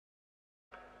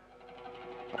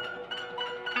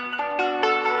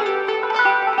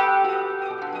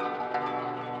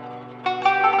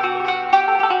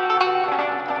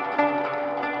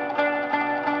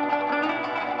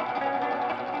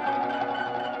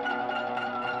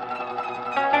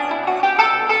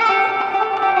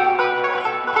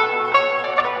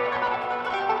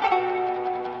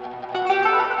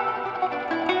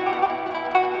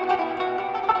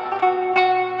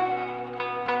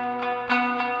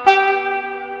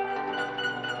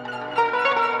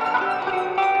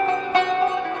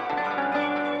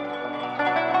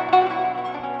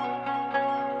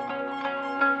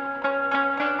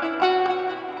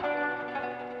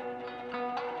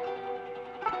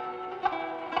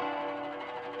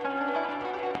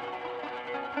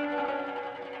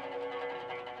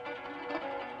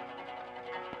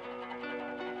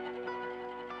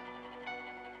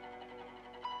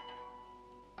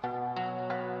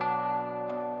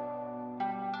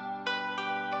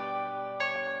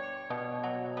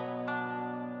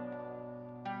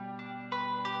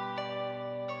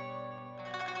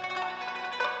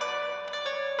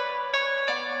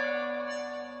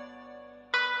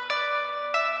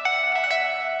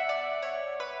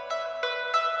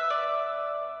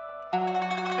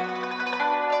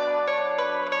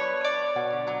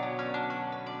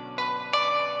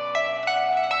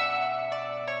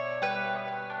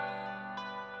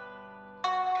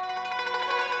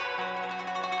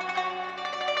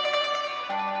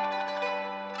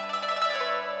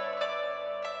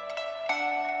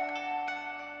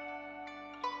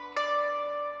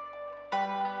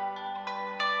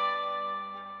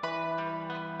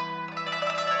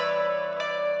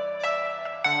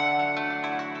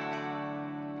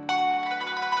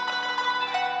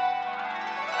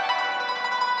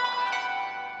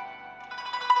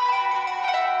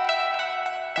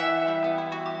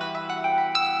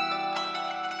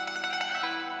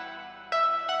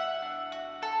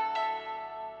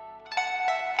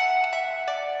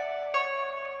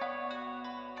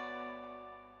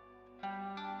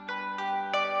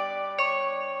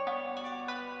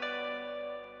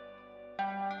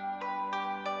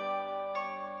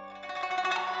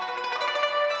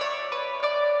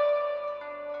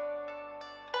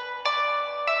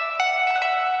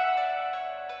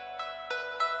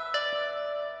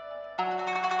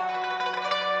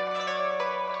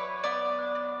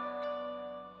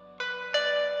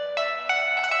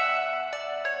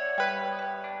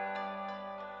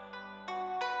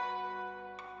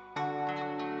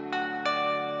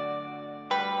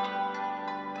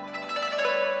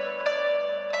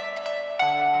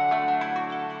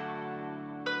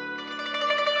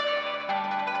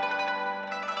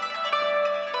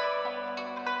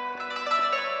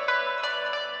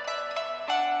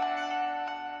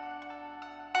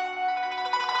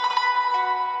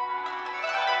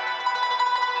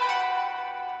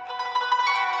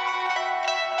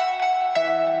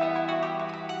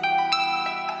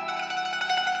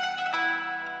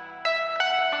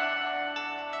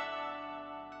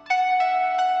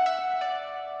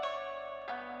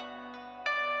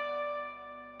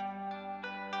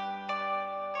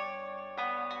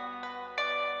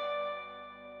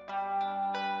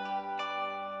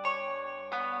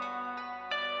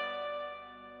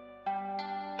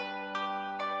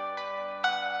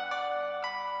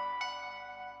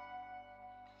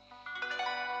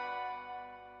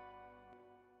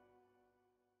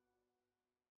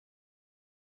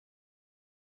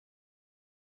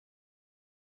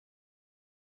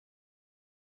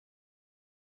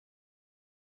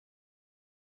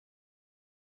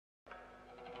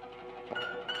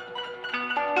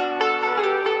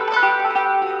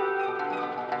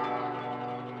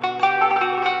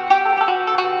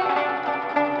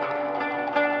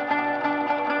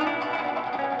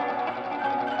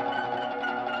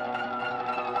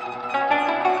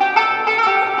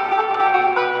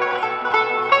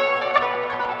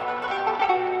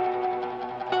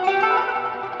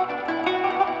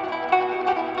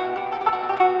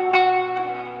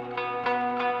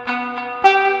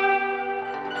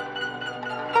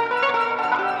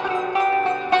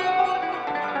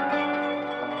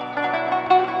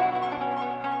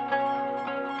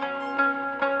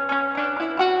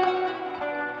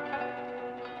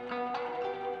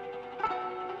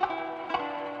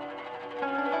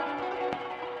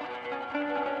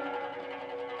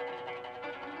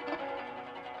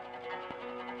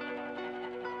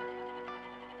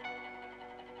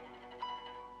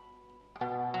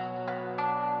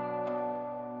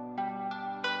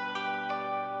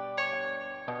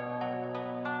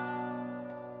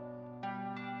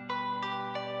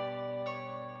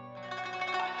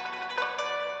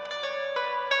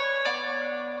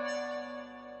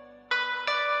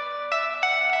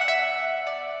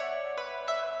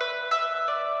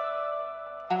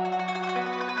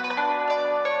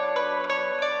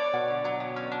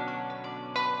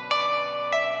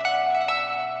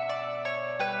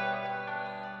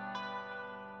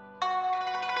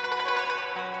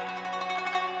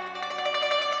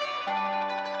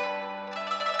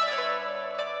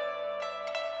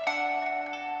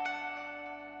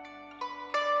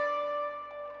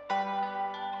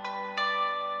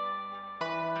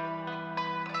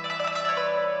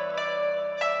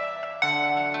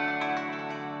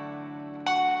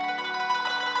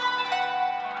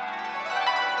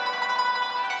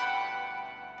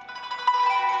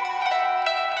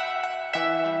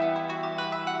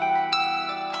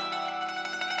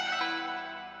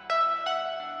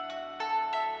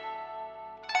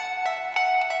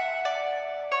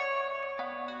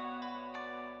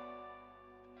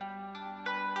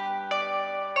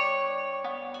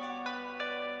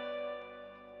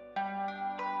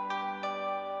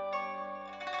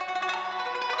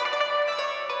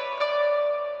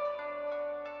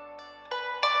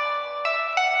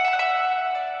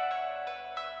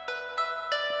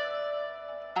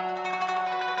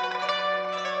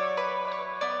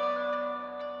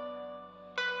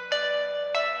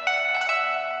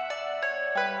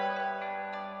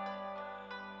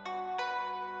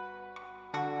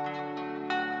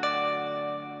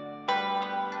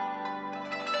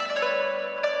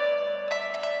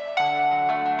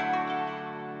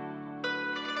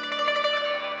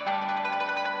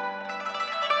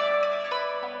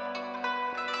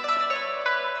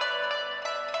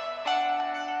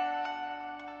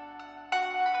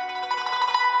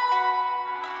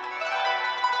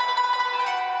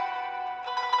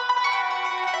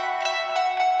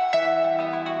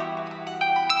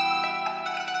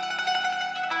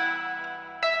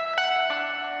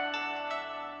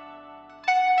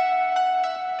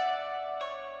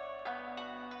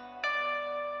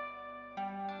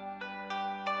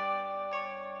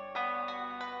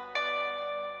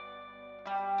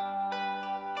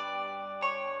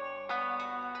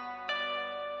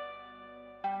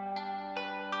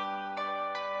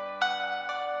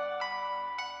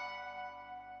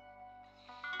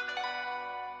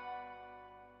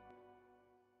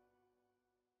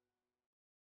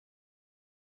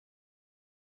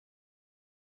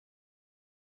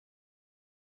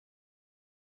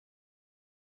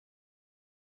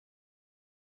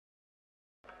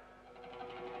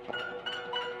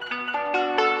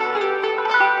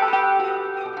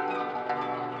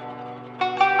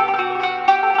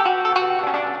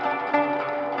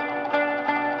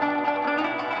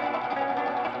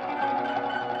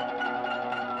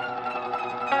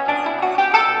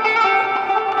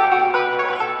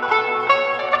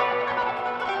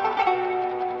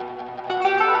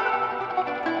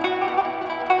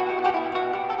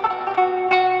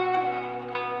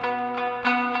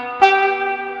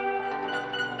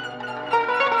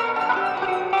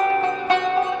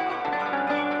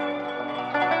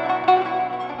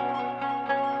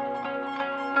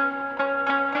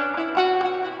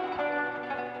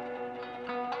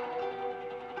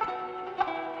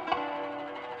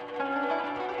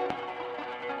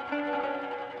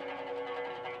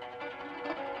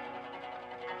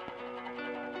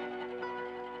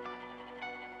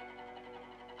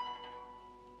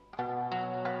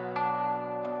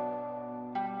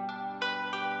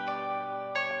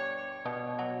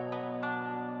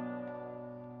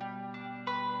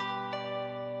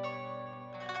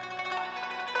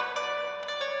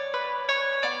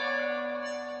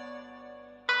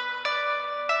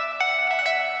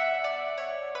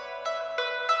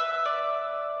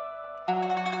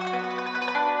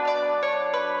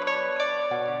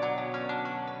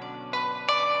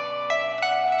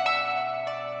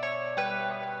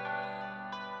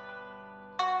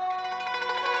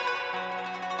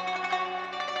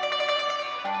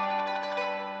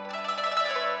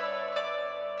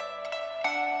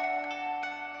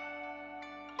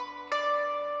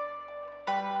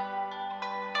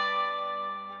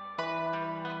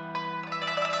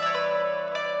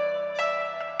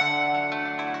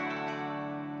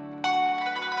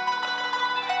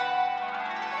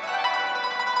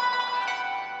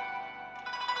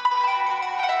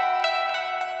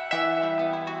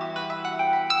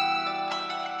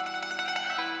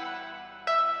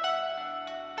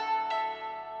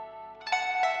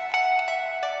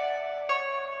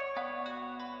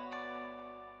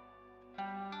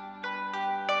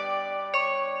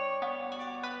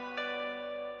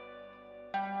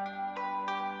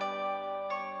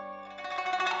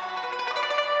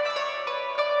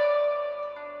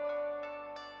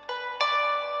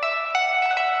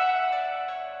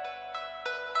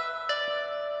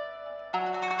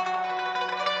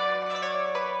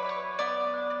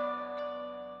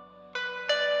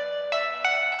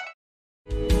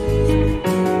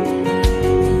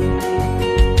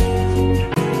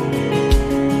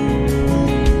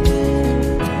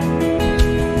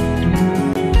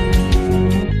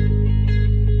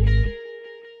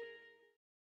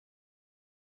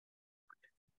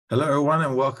Hello, everyone,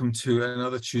 and welcome to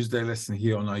another Tuesday lesson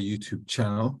here on our YouTube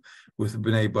channel with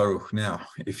B'nai Baruch. Now,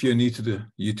 if you're new to the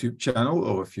YouTube channel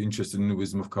or if you're interested in the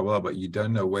wisdom of Kabbalah, but you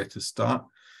don't know where to start,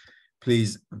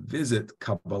 please visit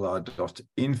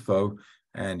Kabbalah.info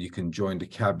and you can join the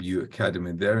KabU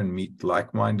Academy there and meet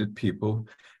like-minded people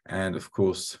and, of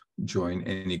course, join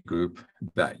any group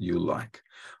that you like.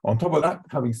 On top of that,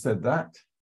 having said that,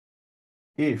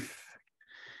 if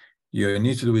you're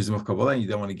new to the wisdom of Kabbalah and you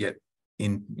don't want to get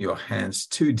in your hands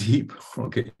too deep, or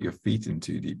get your feet in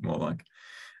too deep, more like,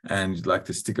 and you'd like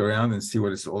to stick around and see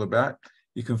what it's all about,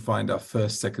 you can find our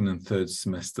first, second, and third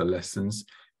semester lessons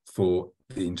for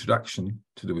the introduction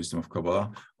to the wisdom of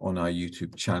Kabbalah on our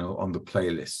YouTube channel on the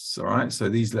playlists. All right. So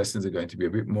these lessons are going to be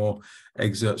a bit more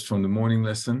excerpts from the morning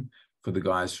lesson for the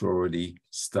guys who are already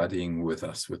studying with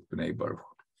us with B'nai Baruch.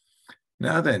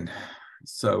 Now then,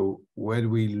 so where do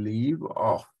we leave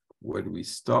off? Where do we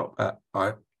stop at?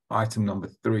 Item number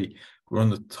 3, we're on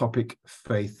the topic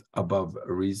faith above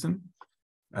reason.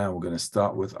 And we're going to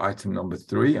start with item number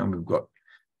 3, and we've got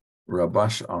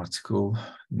Rabash article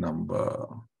number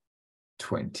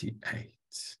 28.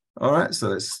 All right, so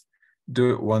let's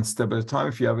do it one step at a time.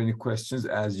 If you have any questions,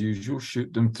 as usual,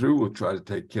 shoot them through. We'll try to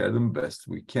take care of them best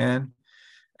we can,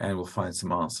 and we'll find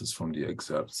some answers from the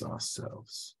excerpts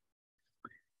ourselves.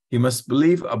 He must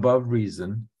believe above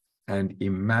reason and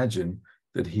imagine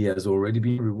that he has already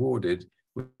been rewarded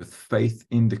with faith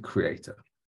in the Creator,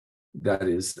 that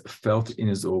is, felt in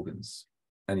his organs,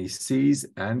 and he sees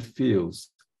and feels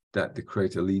that the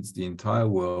Creator leads the entire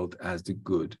world as the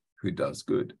good who does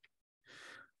good.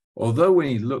 Although when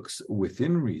he looks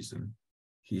within reason,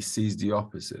 he sees the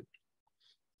opposite,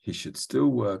 he should still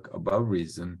work above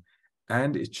reason,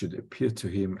 and it should appear to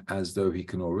him as though he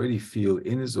can already feel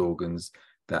in his organs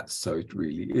that so it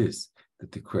really is,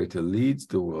 that the Creator leads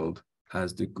the world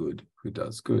as the good who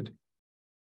does good.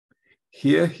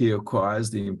 Here he acquires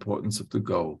the importance of the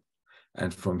goal,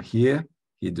 and from here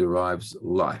he derives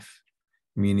life,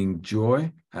 meaning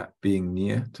joy at being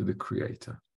near to the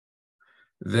Creator.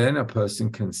 Then a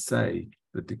person can say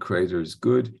that the Creator is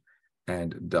good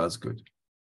and does good,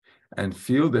 and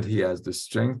feel that he has the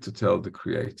strength to tell the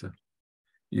Creator,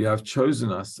 "You have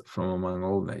chosen us from among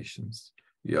all nations.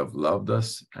 You have loved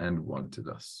us and wanted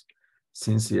us."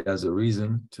 Since he has a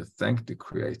reason to thank the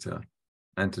Creator,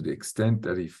 and to the extent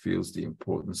that he feels the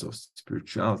importance of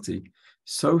spirituality,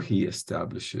 so he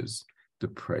establishes the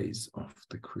praise of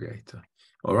the Creator.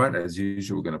 All right, as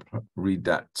usual, we're going to read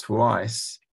that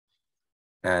twice.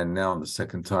 And now on the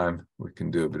second time, we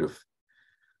can do a bit of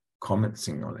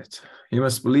commenting on it. He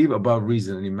must believe above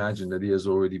reason and imagine that he has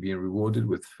already been rewarded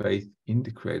with faith in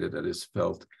the Creator that is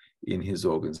felt in his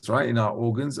organs, right? In our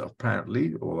organs,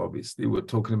 apparently, or obviously, we're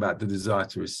talking about the desire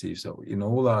to receive. So in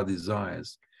all our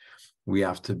desires, we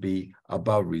have to be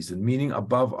above reason, meaning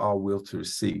above our will to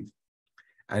receive.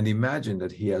 And imagine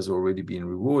that he has already been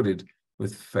rewarded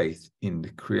with faith in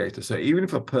the Creator. So even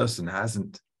if a person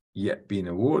hasn't yet been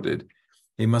awarded,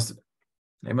 he must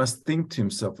think to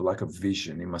himself like a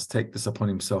vision. He must take this upon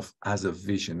himself as a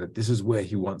vision, that this is where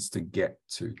he wants to get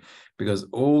to. Because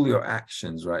all your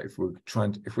actions, right, if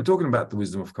we're talking about the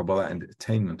wisdom of Kabbalah and the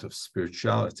attainment of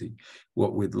spirituality,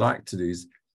 what we'd like to do is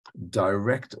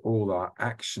direct all our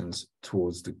actions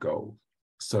towards the goal.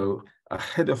 So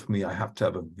ahead of me, I have to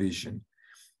have a vision.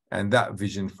 And that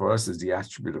vision for us is the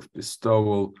attribute of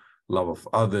bestowal, love of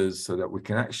others, so that we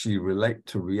can actually relate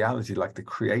to reality like the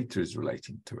Creator is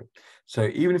relating to it. So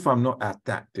even if I'm not at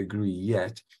that degree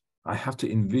yet, I have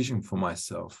to envision for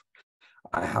myself.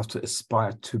 I have to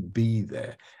aspire to be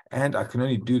there. And I can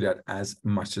only do that as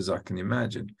much as I can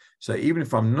imagine. So even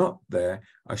if I'm not there,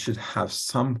 I should have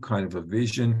some kind of a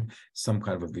vision, some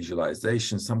kind of a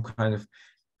visualization, some kind of,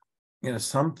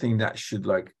 something that should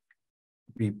like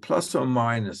be plus or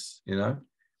minus,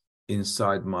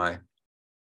 inside my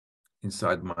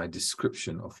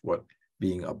description of what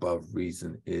being above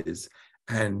reason is,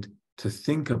 and to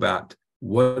think about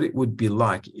what it would be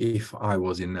like if I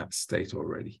was in that state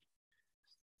already.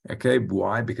 Okay,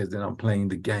 why? Because then I'm playing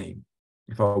the game.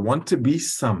 If I want to be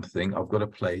something, I've got to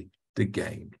play the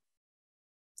game.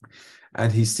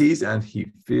 And he sees and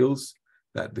he feels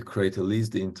that the Creator leads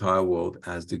the entire world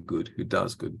as the good who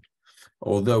does good.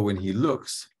 Although when he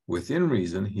looks within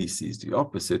reason, he sees the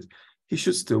opposite, he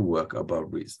should still work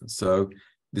above reason. So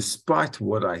despite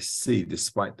what I see,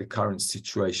 despite the current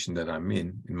situation that I'm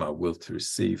in my will to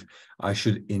receive, I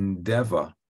should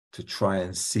endeavor to try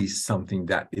and see something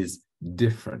that is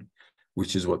different,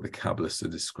 which is what the Kabbalists are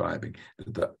describing.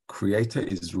 The Creator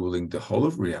is ruling the whole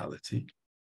of reality,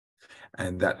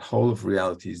 and that whole of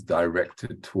reality is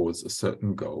directed towards a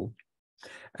certain goal.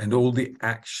 And all the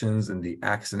actions and the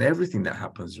acts and everything that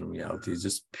happens in reality is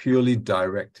just purely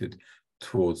directed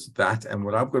towards that. And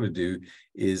what I've got to do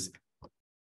is,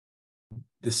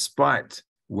 despite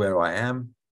where I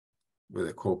am,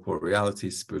 whether corporeal reality,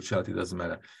 spirituality, doesn't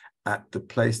matter, at the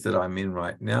place that I'm in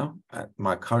right now, at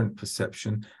my current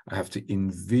perception, I have to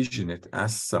envision it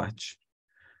as such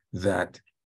that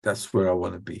that's where I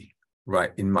want to be,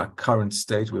 right? In my current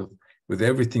state, with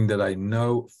everything that I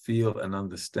know, feel, and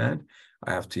understand,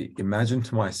 I have to imagine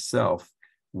to myself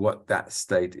what that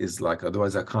state is like.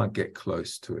 Otherwise, I can't get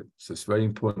close to it. So it's very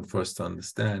important for us to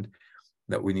understand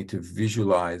that we need to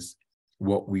visualize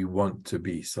what we want to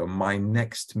be. So my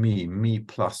next me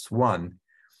plus one,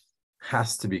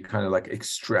 has to be kind of like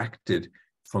extracted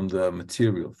from the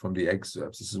material, from the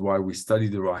excerpts. This is why we study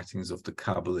the writings of the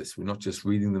Kabbalists. We're not just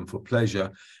reading them for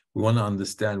pleasure. We want to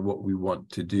understand what we want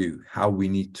to do, how we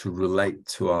need to relate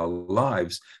to our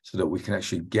lives so that we can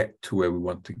actually get to where we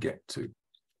want to get to.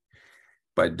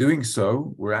 By doing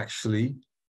so, we're actually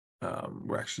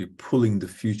pulling the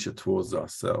future towards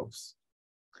ourselves.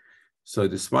 So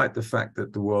despite the fact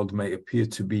that the world may appear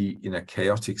to be in a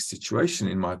chaotic situation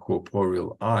in my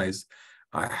corporeal eyes,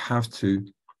 I have to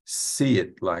see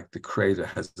it like the Creator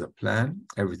has a plan.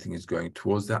 Everything is going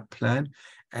towards that plan.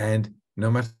 And no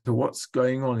matter what's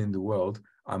going on in the world,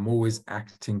 I'm always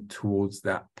acting towards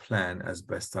that plan as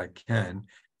best I can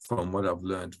from what I've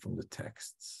learned from the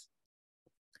texts.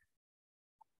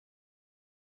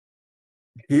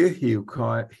 Here he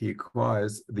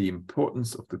acquires the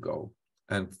importance of the goal.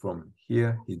 And from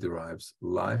here, he derives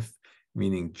life,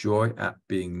 meaning joy at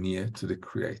being near to the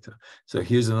Creator. So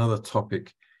here's another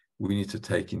topic we need to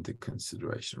take into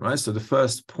consideration, right? So the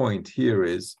first point here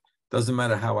is, doesn't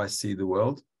matter how I see the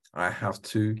world, I have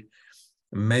to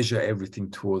measure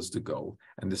everything towards the goal.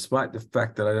 And despite the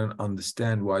fact that I don't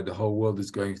understand why the whole world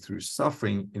is going through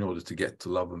suffering in order to get to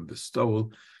love and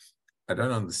bestowal, I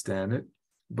don't understand it,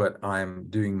 but I'm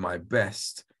doing my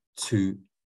best to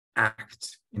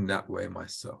act in that way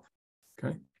myself,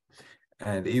 okay?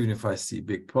 And even if I see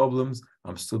big problems,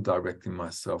 I'm still directing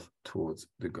myself towards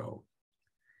the goal.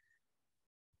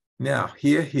 Now,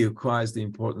 here he acquires the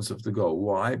importance of the goal.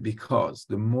 Why? Because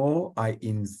the more I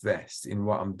invest in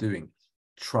what I'm doing,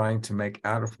 trying to make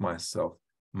out of myself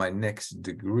my next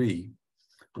degree,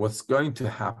 what's going to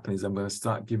happen is I'm going to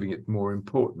start giving it more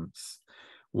importance.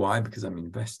 Why? Because I'm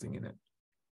investing in it.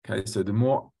 Okay, so the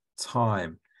more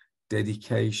time,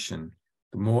 dedication,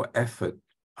 the more effort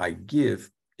I give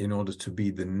in order to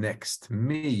be the next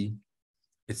me,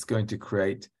 it's going to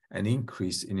create an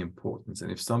increase in importance.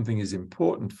 And if something is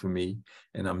important for me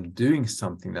and I'm doing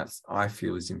something that I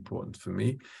feel is important for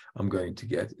me, I'm going to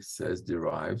get, it says,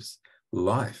 derives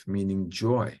life, meaning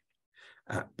joy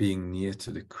at being near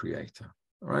to the Creator.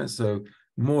 All right, so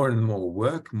more and more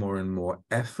work, more and more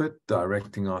effort,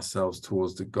 directing ourselves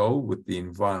towards the goal with the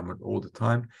environment all the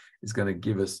time is going to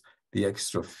give us the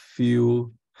extra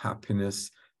fuel,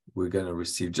 happiness we're going to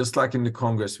receive. Just like in the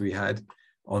Congress we had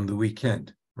on the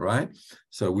weekend, right?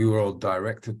 So we were all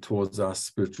directed towards our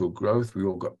spiritual growth. We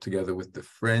all got together with the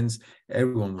friends.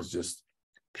 Everyone was just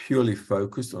purely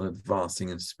focused on advancing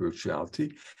in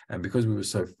spirituality. And because we were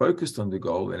so focused on the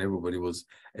goal and everybody was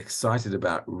excited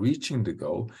about reaching the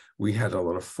goal, we had a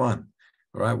lot of fun,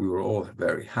 right? We were all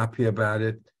very happy about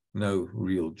it. No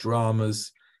real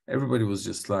dramas. Everybody was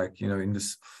just like, you know, in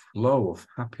this flow of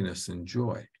happiness and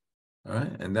joy,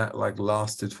 right? And that like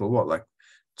lasted for what? Like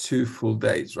 2 full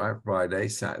days, right? Friday,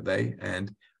 Saturday,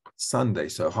 and Sunday.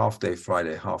 So half day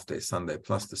Friday, half day Sunday,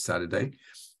 plus the Saturday.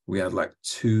 We had like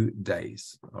 2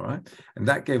 days, all right? And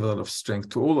that gave a lot of strength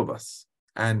to all of us,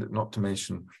 and not to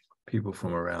mention people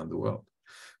from around the world.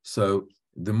 So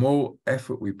the more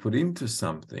effort we put into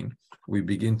something, we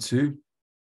begin to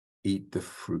eat the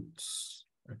fruits,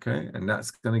 okay? And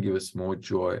that's going to give us more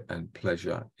joy and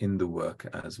pleasure in the work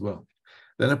as well.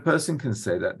 Then a person can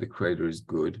say that the Creator is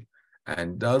good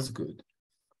and does good,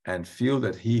 and feel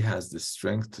that he has the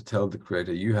strength to tell the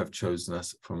Creator, you have chosen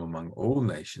us from among all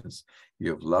nations. You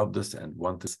have loved us and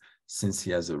want us, since he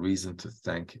has a reason to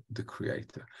thank the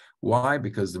Creator. Why?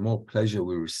 Because the more pleasure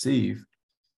we receive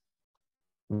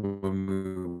when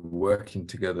we're working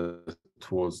together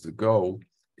towards the goal,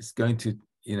 it's going to,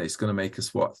 you know, it's going to make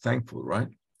us what? Thankful, right?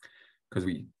 Because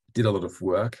we did a lot of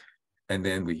work and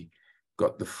then we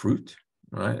got the fruit,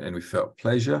 right? And we felt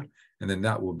pleasure. And then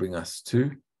that will bring us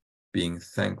to being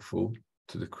thankful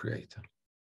to the Creator.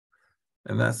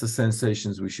 And that's the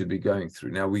sensations we should be going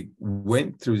through. Now, we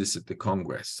went through this at the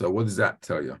Congress. So what does that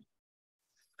tell you?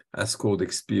 That's called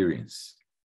experience.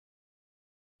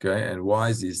 Okay, and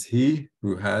wise is he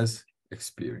who has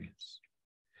experience.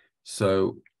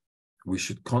 So we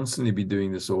should constantly be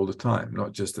doing this all the time,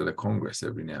 not just at a congress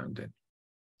every now and then.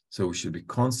 So we should be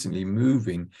constantly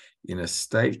moving in a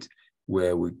state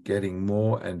where we're getting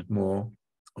more and more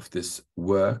of this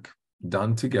work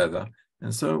done together.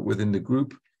 And so within the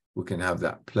group, we can have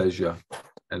that pleasure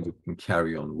and we can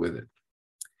carry on with it.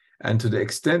 And to the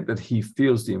extent that he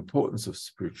feels the importance of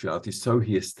spirituality, so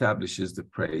he establishes the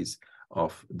praise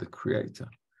of the Creator.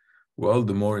 Well,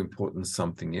 the more important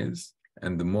something is,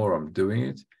 and the more I'm doing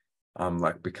it, I'm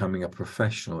like becoming a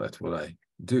professional at what I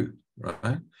do,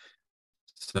 right?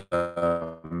 So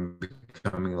I'm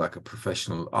becoming like a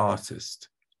professional artist.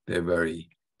 They're very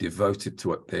devoted to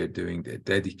what they're doing. They're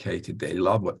dedicated. They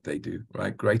love what they do,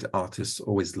 right? Great artists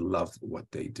always love what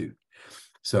they do.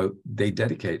 So they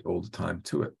dedicate all the time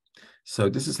to it. So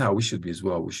this is how we should be as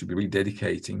well. We should be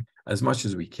rededicating as much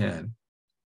as we can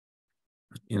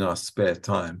in our spare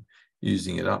time,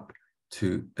 using it up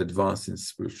to advance in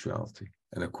spirituality.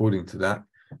 And according to that,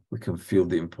 we can feel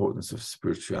the importance of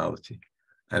spirituality.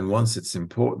 And once it's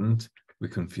important, we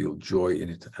can feel joy in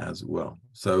it as well.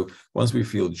 So once we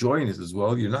feel joy in it as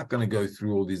well, you're not going to go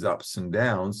through all these ups and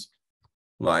downs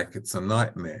like it's a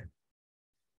nightmare.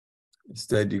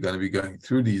 Instead, you're going to be going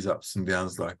through these ups and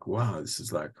downs like, wow, this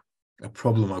is like a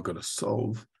problem I've got to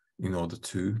solve in order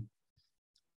to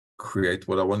create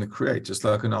what I want to create, just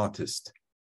like an artist.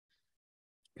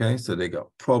 Okay, so they got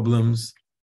problems.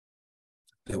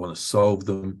 They want to solve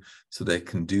them so they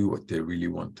can do what they really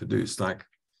want to do. It's like,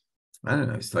 I don't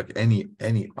know, it's like any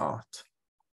art.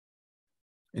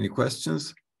 Any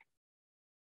questions?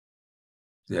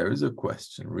 There is a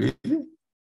question, really?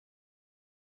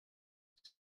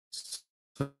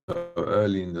 So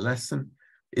early in the lesson,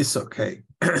 it's okay.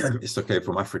 It's okay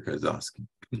from Africa is asking.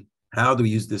 How do we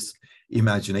use this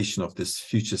imagination of this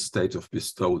future state of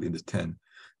bestowal in the 10?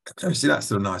 See,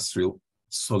 that's a nice, real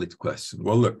solid question.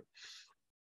 Well, look,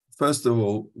 first of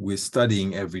all, we're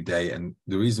studying every day. And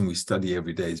the reason we study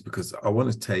every day is because I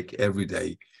want to take every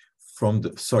day from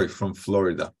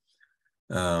Florida.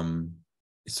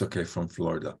 It's okay, from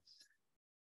Florida.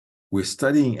 We're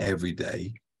studying every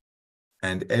day.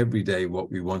 And every day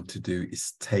what we want to do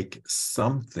is take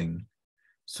something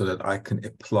so that I can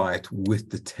apply it with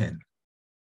the 10.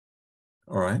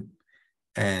 All right.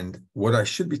 And what I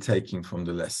should be taking from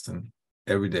the lesson,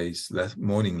 every day's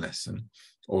morning lesson,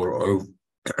 or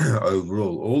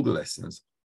overall, all the lessons,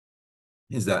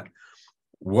 is that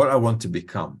what I want to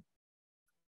become,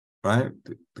 right?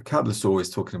 The Kabbalah is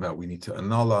always talking about we need to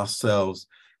annul ourselves,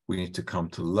 we need to come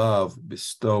to love,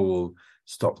 bestowal,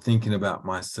 stop thinking about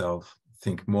myself,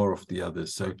 think more of the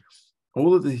others. So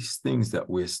all of these things that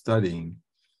we're studying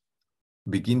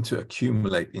begin to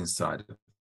accumulate inside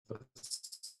of us.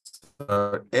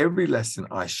 Every lesson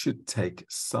I should take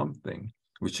something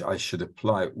which I should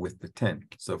apply with the 10.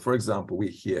 So for example, we're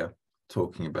here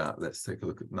talking about, let's take a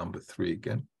look at number 3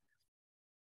 again.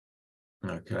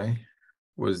 Okay.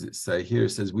 What does it say here? It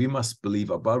says, we must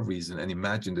believe above reason and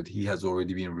imagine that he has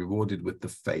already been rewarded with the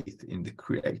faith in the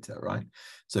Creator, right?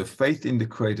 So faith in the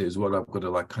Creator is what I've got to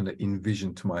like kind of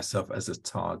envision to myself as a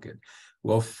target.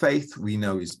 Well, faith we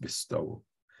know is bestowal.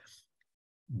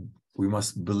 We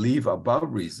must believe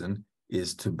above reason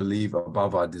is to believe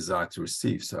above our desire to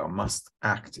receive. So I must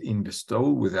act in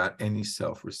bestowal without any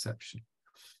self-reception.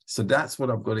 So that's what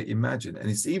I've got to imagine. And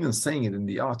it's even saying it in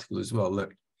the article as well.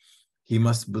 Look, he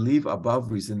must believe above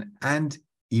reason and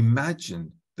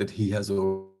imagine that he has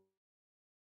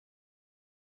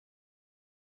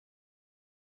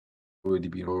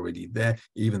already there,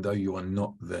 even though you are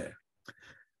not there.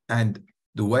 And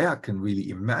the way I can really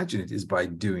imagine it is by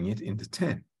doing it in the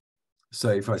 10. So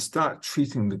if I start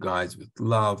treating the guys with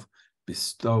love,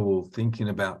 bestowal, thinking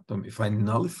about them, if I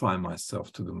nullify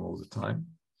myself to them all the time,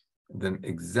 then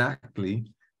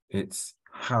exactly it's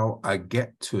how I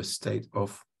get to a state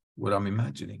of what I'm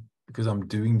imagining, because I'm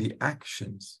doing the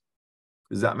actions.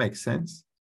 Does that make sense?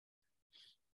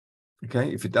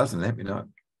 Okay, if it doesn't, let me know.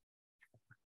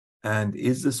 And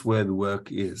is this where the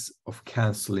work is of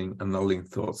canceling, annulling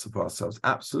thoughts of ourselves?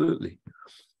 Absolutely.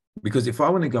 Because if I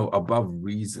want to go above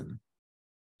reason,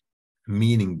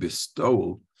 meaning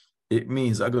bestowal, it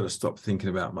means I got to stop thinking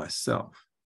about myself.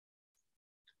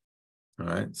 All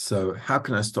right. So how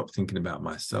can I stop thinking about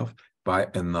myself? By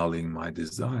annulling my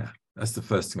desire. That's the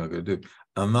first thing I got to do.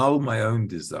 Annul my own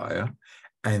desire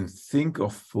and think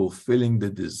of fulfilling the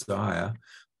desire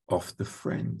of the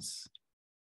friends.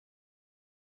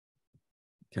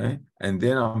 Okay. And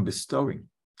then I'm bestowing.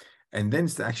 And then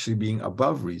it's actually being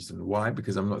above reason. Why?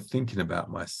 Because I'm not thinking about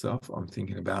myself. I'm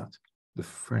thinking about the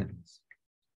friends.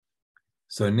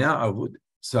 So now I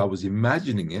was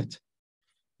imagining it.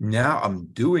 Now I'm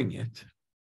doing it.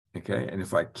 Okay, and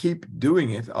if I keep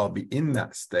doing it, I'll be in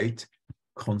that state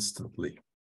constantly.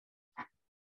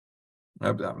 I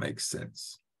hope that makes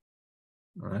sense.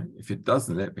 All right. If it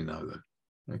doesn't, let me know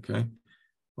though. Okay.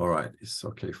 All right. It's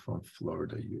okay from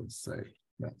Florida, you will say.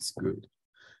 That's good.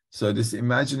 So this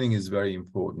imagining is very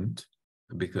important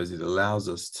because it allows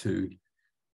us to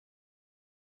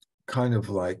kind of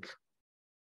like,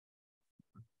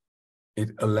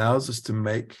 it allows us to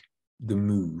make the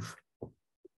move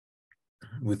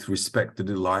with respect to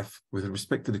the life, with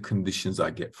respect to the conditions I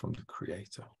get from the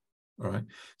Creator. All right.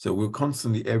 So we're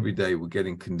constantly, every day, we're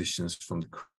getting conditions from the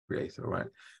Creator, right?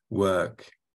 Work,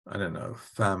 I don't know,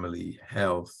 family,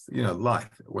 health, you know, life,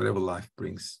 whatever life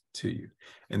brings to you.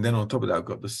 And then on top of that, I've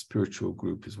got the spiritual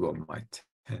group as well, my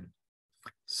 10.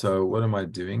 So what am I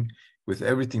doing? With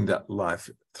everything that life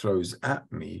throws at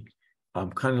me,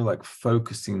 I'm kind of like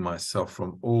focusing myself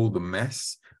from all the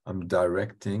mess. I'm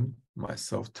directing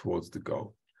myself towards the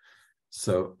goal.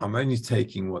 So I'm only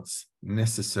taking what's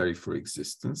necessary for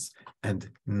existence and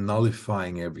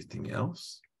nullifying everything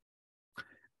else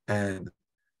and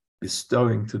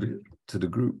bestowing to the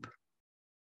group.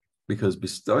 Because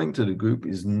bestowing to the group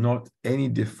is not any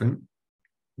different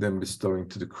than bestowing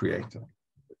to the Creator.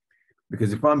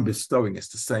 Because if I'm bestowing, it's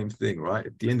the same thing, right?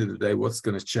 At the end of the day, what's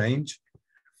going to change?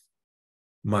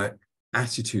 My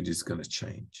attitude is going to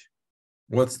change.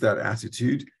 What's that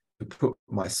attitude? To put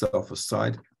myself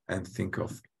aside and think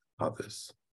of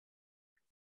others.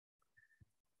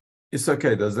 It's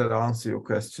okay. Does that answer your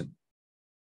question?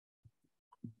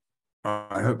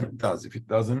 I hope it does. If it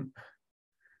doesn't,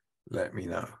 let me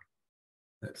know.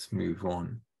 Let's move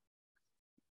on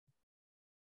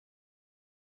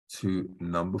to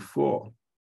number 4.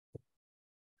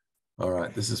 All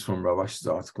right, this is from Ravash's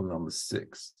article number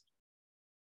 6.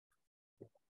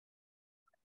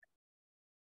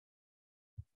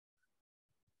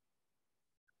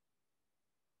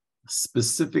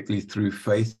 Specifically through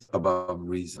faith above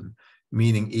reason,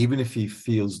 meaning even if he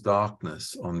feels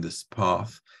darkness on this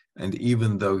path, and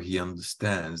even though he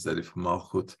understands that if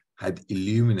Malchut had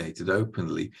illuminated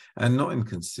openly and not in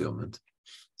concealment,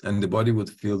 and the body would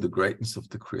feel the greatness of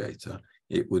the Creator,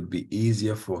 it would be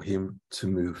easier for him to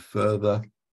move further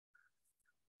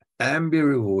and be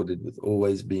rewarded with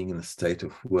always being in a state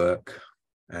of work,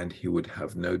 and he would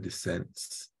have no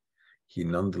dissents. He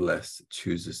nonetheless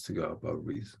chooses to go above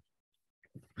reason.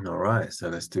 All right, so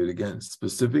let's do it again.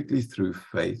 Specifically through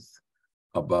faith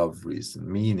above reason,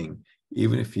 meaning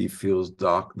even if he feels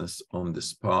darkness on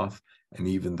this path, and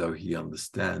even though he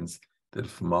understands that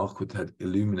if Malchut had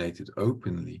illuminated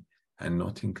openly and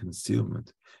not in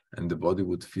concealment, and the body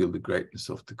would feel the greatness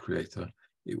of the Creator,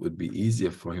 it would be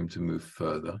easier for him to move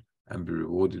further and be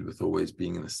rewarded with always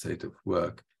being in a state of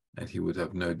work, and he would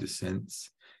have no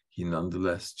dissents. He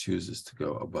nonetheless chooses to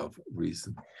go above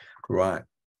reason. Right.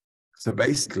 So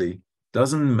basically,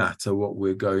 doesn't matter what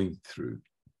we're going through.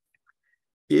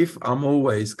 If I'm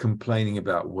always complaining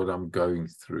about what I'm going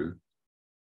through,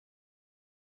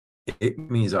 it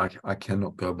means I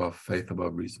cannot go above faith,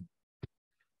 above reason,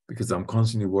 because I'm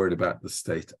constantly worried about the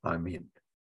state I'm in.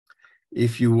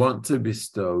 If you want to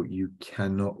bestow, you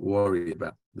cannot worry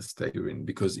about the state you're in,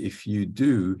 because if you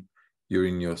do, you're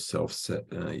in your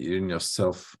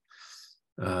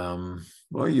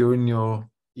you're in your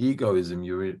egoism,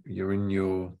 you're in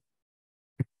your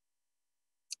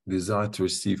desire to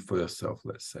receive for yourself,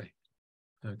 let's say.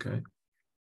 Okay.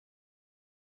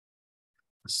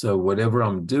 So whatever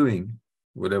I'm doing,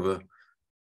 whatever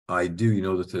I do in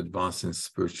order to advance in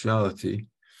spirituality,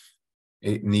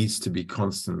 it needs to be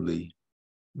constantly,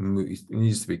 it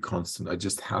needs to be constant. I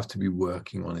just have to be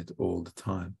working on it all the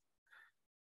time.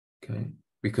 Okay.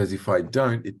 Because if I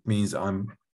don't, it means I'm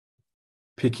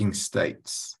picking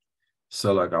states.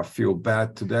 So like I feel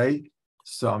bad today,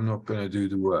 so I'm not going to do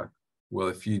the work. Well,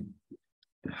 if you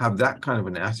have that kind of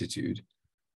an attitude,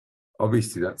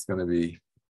 obviously that's going to be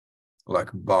like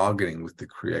bargaining with the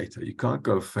Creator. You can't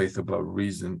go faith above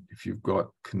reason if you've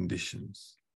got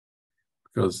conditions,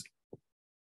 because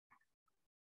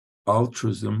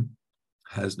altruism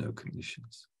has no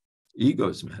conditions.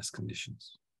 Egoism has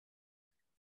conditions.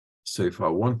 So if I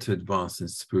want to advance in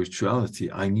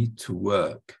spirituality, I need to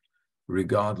work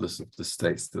regardless of the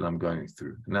states that I'm going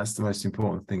through. And that's the most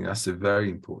important thing. That's a very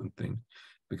important thing,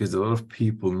 because a lot of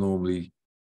people normally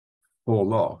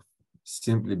fall off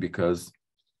simply because,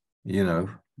 you know,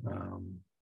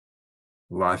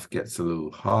 life gets a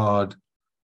little hard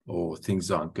or things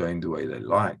aren't going the way they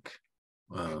like.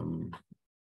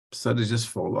 So they just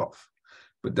fall off.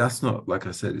 But that's not, like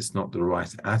I said, it's not the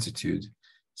right attitude,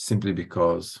 simply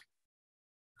because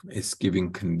it's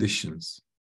giving conditions.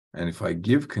 And if I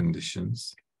give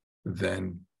conditions,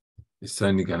 then It's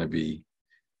only going to be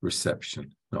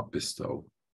reception, not bestowal.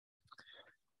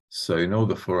 So in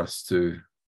order for us to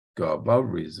go above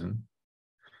reason,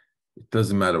 it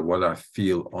doesn't matter what I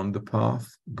feel on the path,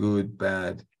 good,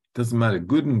 bad. It doesn't matter.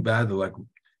 Good and bad are like,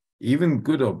 even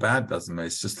good or bad doesn't matter.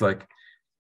 It's just like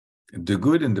the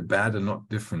good and the bad are not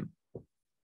different.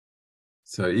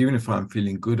 So even if I'm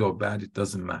feeling good or bad, it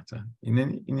doesn't matter.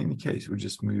 In any case, we're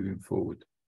just moving forward.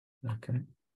 Okay.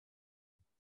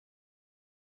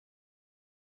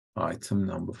 Item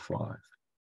number 5.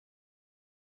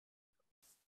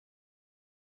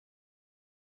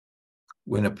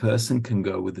 When a person can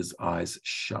go with his eyes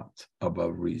shut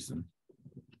above reason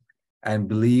and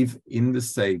believe in the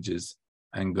sages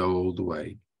and go all the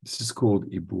way. This is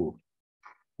called ibur,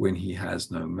 when he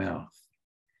has no mouth.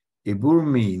 Ibur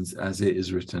means, as it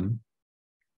is written,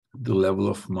 the level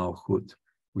of malchut,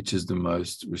 which is the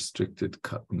most restricted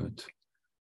katnut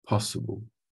possible,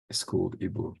 is called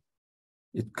ibur.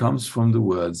 It comes from the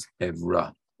words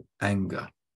evra, anger,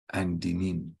 and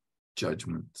dinin,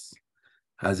 judgments.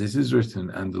 As it is written,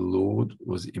 and the Lord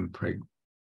was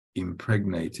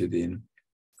impregnated in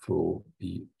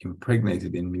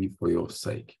me for your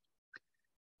sake.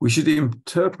 We should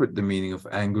interpret the meaning of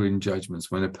anger in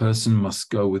judgments when a person must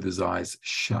go with his eyes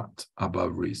shut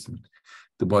above reason.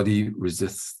 The body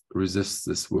resists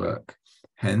this work.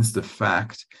 Hence, the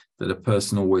fact that a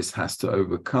person always has to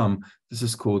overcome, this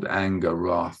is called anger,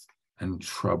 wrath, and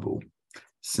trouble,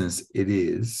 since it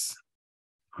is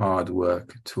hard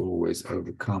work to always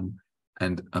overcome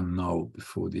and annul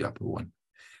before the upper one.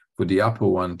 For the upper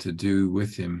one to do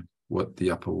with him what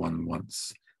the upper one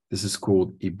wants. This is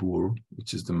called ibur,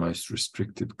 which is the most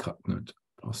restricted katnut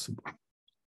possible.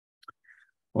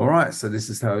 All right, so this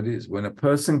is how it is. When a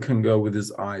person can go with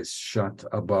his eyes shut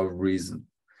above reason.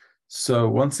 So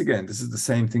once again, this is the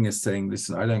same thing as saying,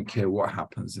 listen, I don't care what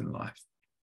happens in life.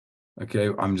 Okay,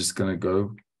 I'm just going to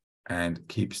go and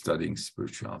keep studying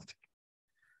spirituality.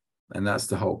 And that's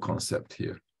the whole concept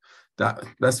here.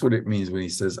 That's what it means when he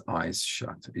says eyes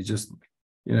shut. You just,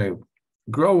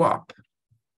 grow up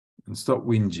and stop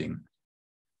whinging.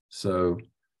 So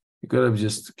you've got to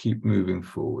just keep moving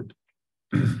forward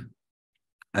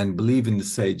and believe in the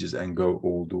sages and go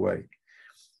all the way.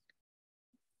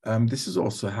 This is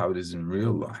also how it is in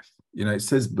real life. It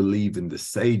says believe in the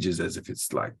sages as if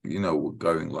it's like, we're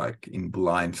going like in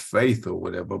blind faith or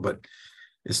whatever, but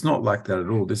it's not like that at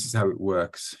all. This is how it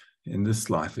works in this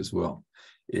life as well.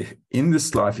 In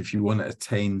this life, if you want to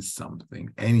attain something,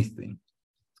 anything,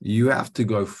 you have to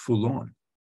go full on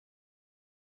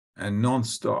and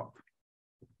non-stop.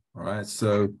 All right.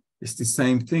 So it's the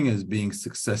same thing as being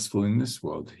successful in this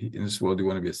world. In this world, you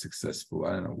want to be a successful,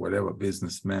 whatever,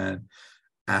 businessman,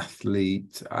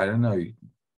 athlete,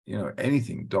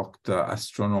 anything, doctor,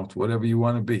 astronaut, whatever you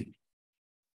want to be.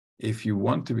 If you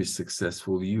want to be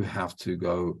successful, you have to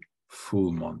go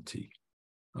full Monty.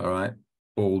 All right,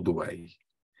 all the way.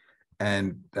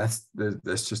 And that's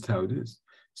just how it is.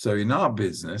 So in our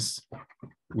business,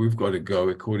 we've got to go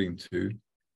according to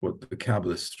what the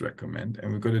Kabbalists recommend,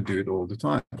 and we've got to do it all the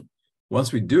time.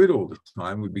 Once we do it all the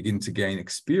time, we begin to gain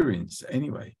experience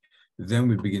anyway. Then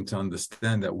we begin to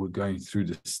understand that we're going through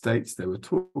the states they were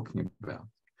talking about.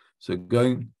 So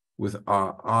going with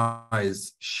our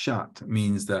eyes shut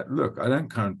means that, look, I don't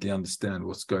currently understand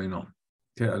what's going on.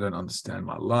 Okay, I don't understand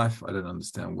my life. I don't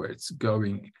understand where it's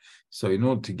going. So in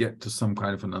order to get to some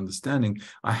kind of an understanding,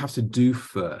 I have to do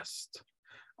first,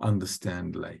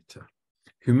 understand later.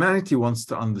 Humanity wants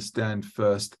to understand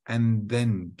first and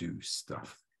then do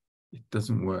stuff. It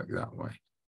doesn't work that way.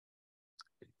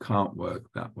 It can't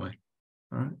work that way,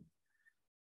 all right?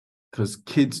 Because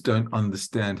kids don't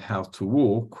understand how to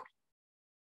walk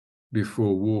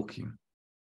before walking.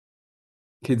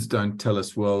 Kids don't tell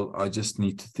us, well, I just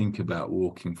need to think about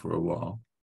walking for a while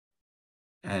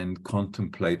and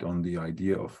contemplate on the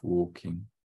idea of walking.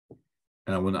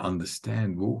 And I want to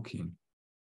understand walking.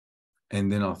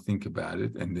 And then I'll think about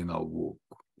it and then I'll walk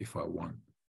if I want.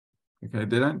 Okay,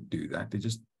 they don't do that. They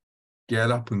just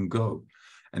get up and go.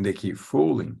 And they keep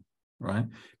falling, right?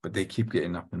 But they keep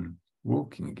getting up and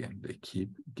walking again. They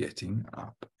keep getting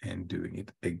up and doing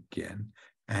it again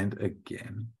and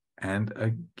again and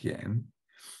again.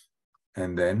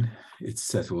 And then it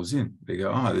settles in. They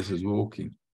go, this is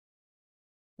walking.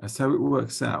 That's how it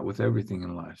works out with everything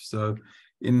in life. So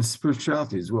in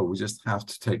spirituality as well, we just have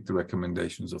to take the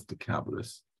recommendations of the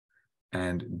Kabbalists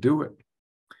and do it.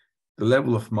 The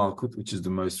level of Malkut, which is the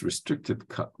most restricted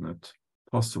katnut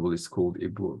possible, is called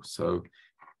Ibur. So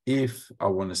if I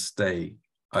want to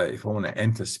if I want to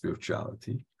enter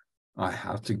spirituality, I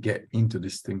have to get into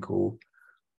this thing called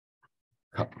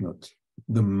katnut,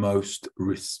 the most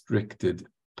restricted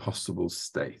possible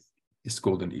state. It's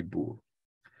called an ibur.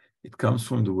 It comes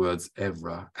from the words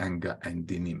evra, anger, and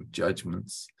dinim,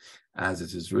 judgments, as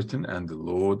it is written, and the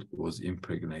Lord was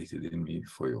impregnated in me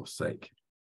for your sake.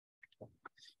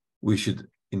 We should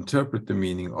interpret the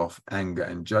meaning of anger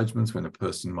and judgments when a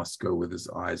person must go with his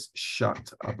eyes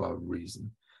shut above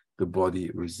reason. The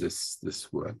body resists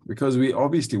this work because we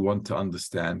obviously want to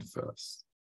understand first.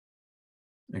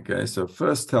 Okay, so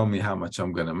first tell me how much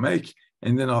I'm going to make,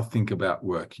 and then I'll think about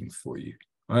working for you.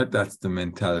 Right? That's the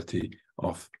mentality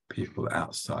of people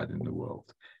outside in the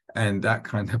world. And that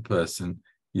kind of person,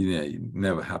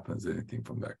 never happens anything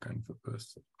from that kind of a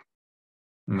person.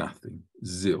 Nothing.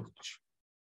 Zilch.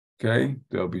 Okay?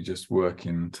 They'll be just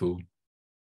working until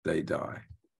they die.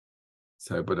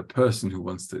 So, but a person who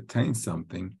wants to attain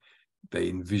something, they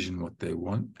envision what they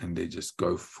want and they just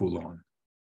go full on.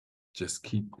 Just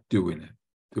keep doing it,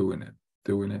 doing it,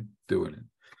 doing it, doing it.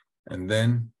 And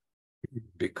then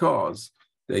because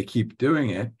they keep doing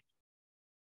it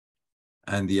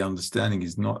and the understanding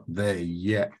is not there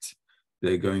yet,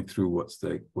 they're going through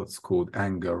what's called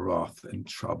anger, wrath, and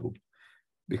trouble.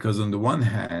 Because on the one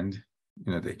hand,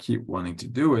 they keep wanting to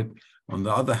do it. On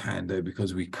the other hand,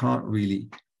 because we can't really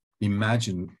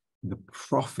imagine the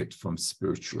profit from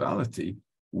spirituality,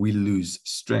 we lose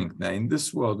strength. Now, in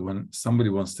this world, when somebody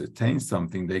wants to attain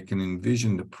something, they can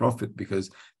envision the profit because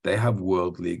they have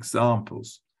worldly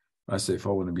examples. I say, if I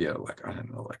want to be like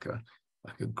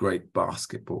a great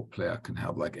basketball player, I can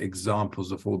have like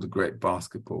examples of all the great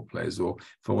basketball players. Or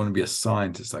if I want to be a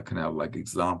scientist, I can have like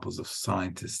examples of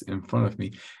scientists in front of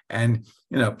me. And,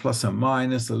 plus or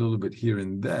minus a little bit here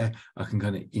and there, I can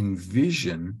kind of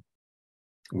envision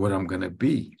what I'm going to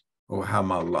be or how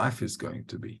my life is going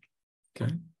to be.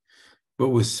 Okay. But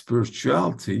with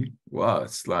spirituality, well,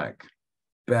 it's like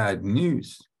bad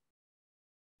news.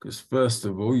 Because first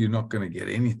of all, you're not going to get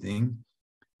anything.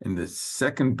 And the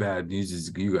second bad news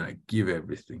is you're going to give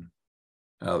everything.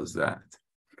 How's that?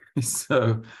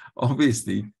 So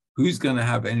obviously, who's going to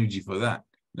have energy for that?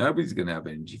 Nobody's going to have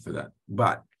energy for that.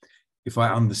 But if I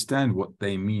understand what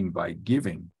they mean by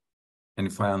giving, and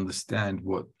if I understand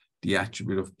what the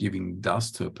attribute of giving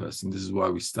does to a person, this is why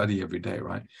we study every day,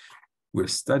 right? We're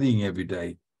studying every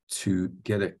day to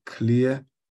get a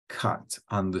clear-cut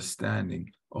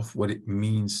understanding of what it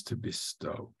means to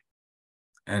bestow.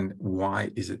 And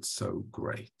why is it so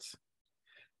great?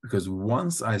 Because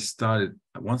once I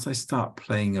start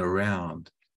playing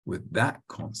around with that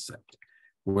concept,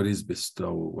 what is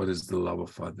bestowal? What is the love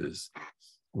of others?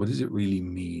 What does it really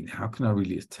mean? How can I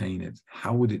really attain it?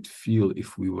 How would it feel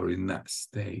if we were in that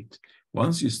state?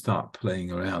 Once you start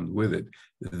playing around with it,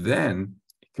 then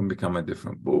it can become a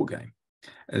different ballgame.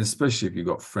 And especially if you've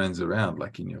got friends around,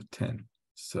 like in your 10.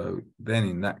 So then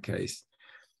in that case,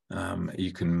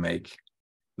 you can make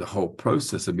the whole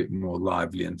process a bit more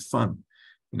lively and fun,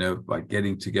 by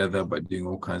getting together, by doing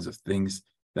all kinds of things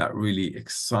that really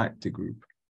excite the group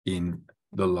in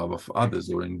the love of others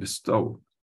or in bestowal.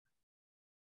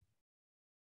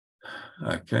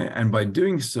 Okay, and by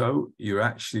doing so, you're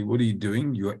actually, what are you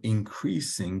doing? You're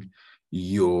increasing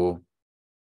your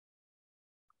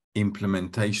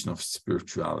implementation of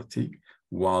spirituality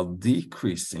while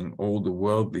decreasing all the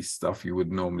worldly stuff you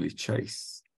would normally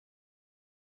chase.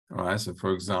 All right, so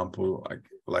for example,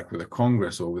 like with a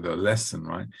congress or with a lesson,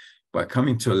 right? By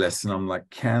coming to a lesson, I'm like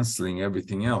canceling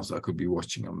everything else. I could be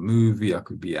watching a movie, I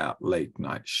could be out late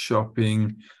night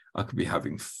shopping, I could be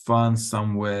having fun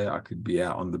somewhere, I could be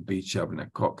out on the beach having a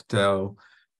cocktail,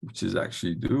 which is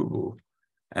actually doable.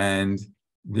 And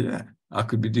yeah, I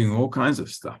could be doing all kinds of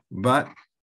stuff, but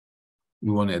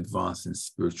we want to advance in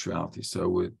spirituality. So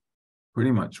we're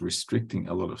pretty much restricting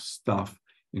a lot of stuff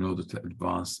in order to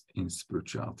advance in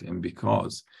spirituality. And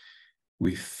because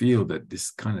we feel that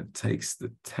this kind of takes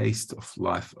the taste of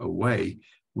life away,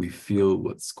 we feel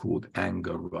what's called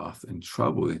anger, wrath, and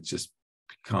trouble. It just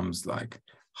becomes like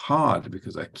hard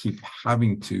because I keep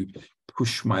having to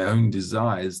push my own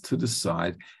desires to the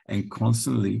side and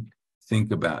constantly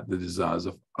think about the desires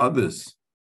of others.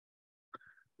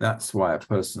 That's why a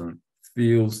person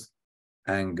feels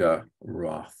anger,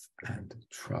 wrath, and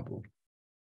trouble.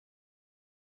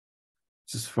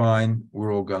 Which is fine.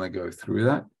 We're all going to go through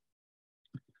that.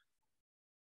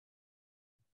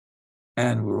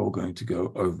 And we're all going to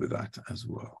go over that as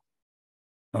well.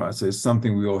 All right, so it's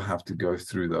something we all have to go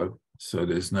through, though. So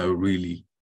there's no really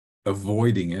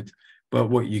avoiding it. But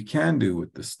what you can do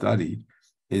with the study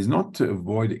is not to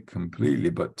avoid it completely,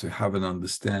 but to have an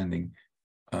understanding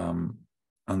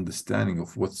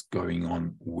of what's going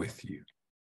on with you.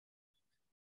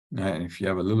 And if you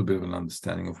have a little bit of an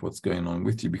understanding of what's going on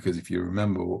with you, because if you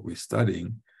remember what we're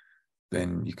studying,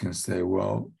 then you can say,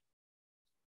 well,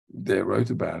 they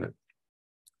wrote about it.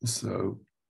 So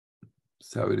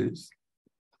that's how it is.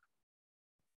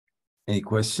 Any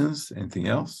questions? Anything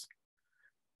else?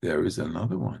 There is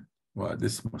another one. Well,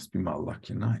 this must be my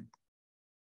lucky night.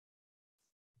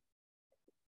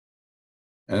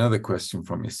 Another question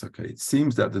from Isaka. It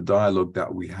seems that the dialogue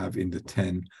that we have in the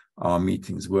 10, our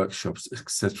meetings, workshops,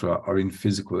 etc., are in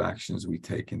physical actions we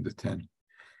take in the 10.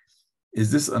 Is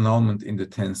this annulment in the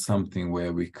 10 something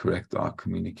where we correct our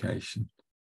communication?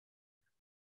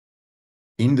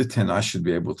 In the 10, I should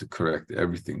be able to correct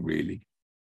everything, really,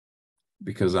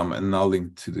 because I'm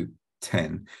annulling to the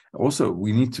 10. Also,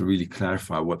 we need to really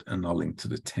clarify what annulling to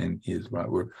the 10 is, right?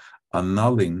 We're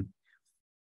annulling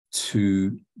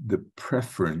to the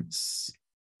preference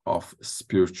of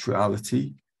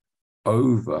spirituality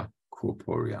over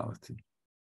corporeality.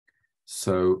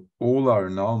 So all our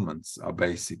annulments are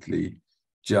basically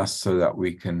just so that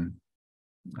we can,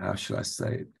 how should I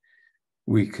say it?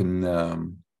 We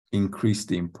can increase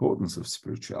the importance of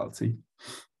spirituality.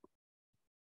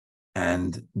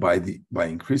 And by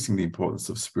increasing the importance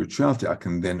of spirituality, I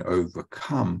can then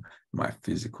overcome my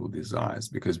physical desires,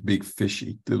 because big fish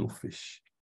eat little fish.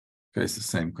 Okay, it's the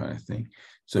same kind of thing.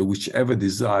 So whichever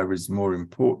desire is more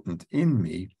important in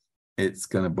me, it's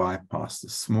going to bypass the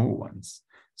small ones.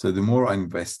 So the more I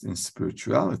invest in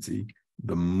spirituality,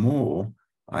 the more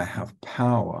I have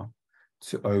power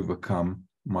to overcome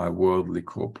my worldly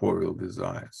corporeal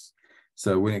desires.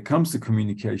 So when it comes to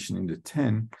communication in the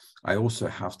 10, I also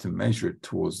have to measure it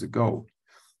towards the goal.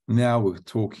 Now we're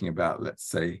talking about, let's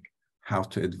say, how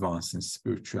to advance in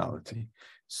spirituality.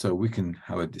 So we can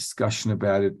have a discussion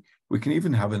about it. We can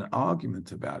even have an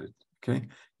argument about it, okay?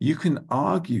 You can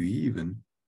argue even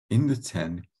in the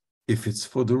 10 if it's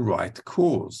for the right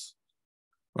cause,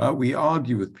 right? We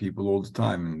argue with people all the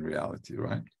time in reality,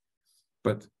 right?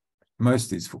 But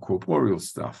mostly it's for corporeal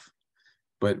stuff.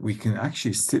 But we can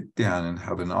actually sit down and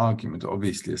have an argument,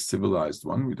 obviously a civilized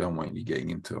one. We don't want you getting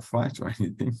into a fight or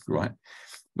anything, right?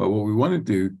 But what we want to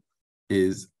do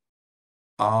is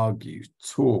argue,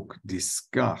 talk,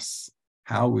 discuss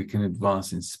how we can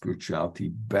advance in spirituality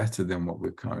better than what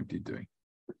we're currently doing.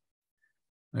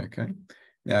 Okay.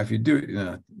 Now, if you do it in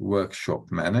a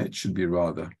workshop manner, it should be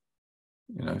rather,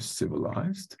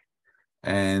 civilized.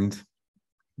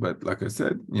 But like I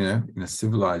said, in a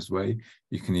civilized way,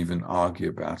 you can even argue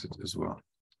about it as well.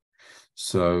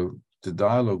 So the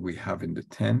dialogue we have in the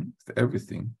 10, for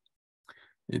everything,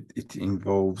 it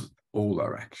involves all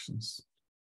our actions.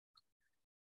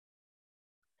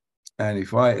 And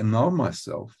if I annul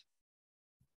myself,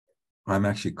 I'm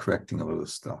actually correcting a lot of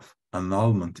stuff.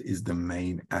 Annulment is the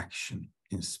main action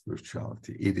in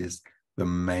spirituality. It is the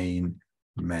main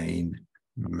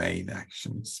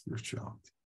action in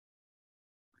spirituality.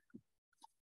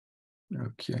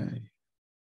 Okay.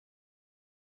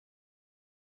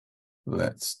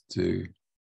 Let's do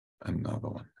another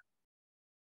one.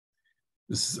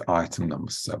 This is item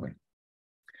number 7.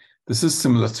 This is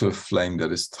similar to a flame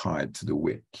that is tied to the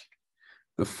wick.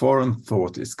 The foreign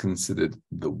thought is considered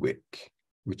the wick,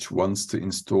 which wants to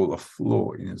install a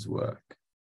flaw in his work.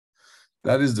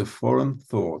 That is, the foreign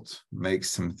thought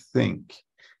makes him think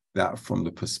that from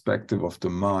the perspective of the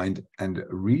mind and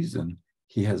reason,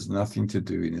 he has nothing to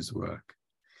do in his work.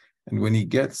 And when he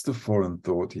gets the foreign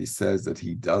thought, he says that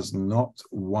he does not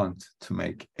want to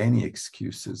make any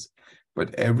excuses,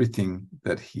 but everything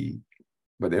that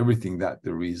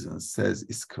the reason says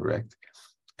is correct,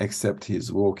 except he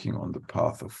is walking on the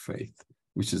path of faith,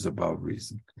 which is above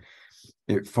reason.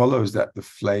 It follows that the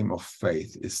flame of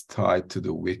faith is tied to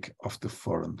the wick of the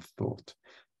foreign thought.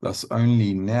 Thus,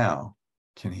 only now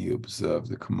can he observe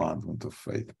the commandment of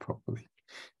faith properly.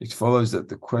 It follows that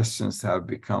the questions have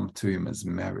become to him as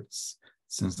merits,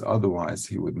 since otherwise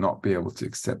he would not be able to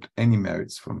accept any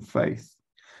merits from faith.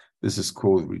 This is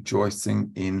called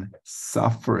rejoicing in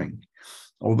suffering.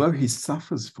 Although he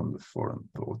suffers from the foreign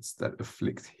thoughts that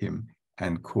afflict him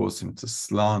and cause him to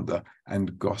slander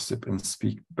and gossip and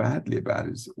speak badly about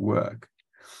his work,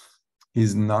 he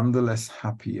is nonetheless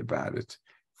happy about it,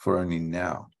 for only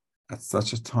now, at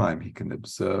such a time, he can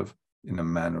observe in a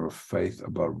manner of faith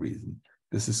above reason.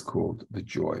 This is called the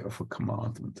joy of a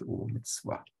commandment or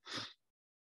mitzvah.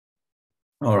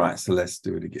 All right, so let's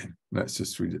do it again. Let's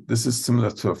just read it. This is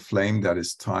similar to a flame that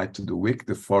is tied to the wick.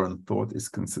 The foreign thought is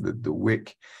considered the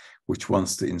wick, which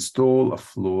wants to install a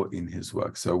flaw in his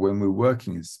work. So when we're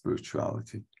working in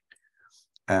spirituality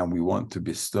and we want to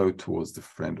bestow towards the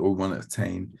friend, or we want to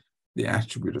attain the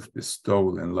attribute of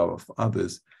bestowal and love of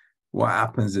others, what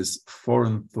happens is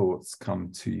foreign thoughts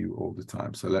come to you all the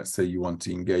time. So let's say you want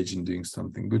to engage in doing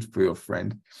something good for your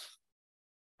friend.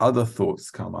 Other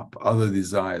thoughts come up, other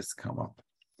desires come up,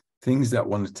 things that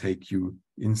want to take you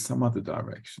in some other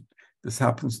direction. This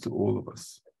happens to all of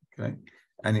us, okay?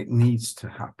 And it needs to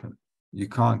happen. You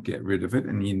can't get rid of it,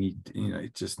 and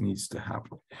it just needs to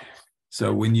happen.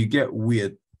 So when you get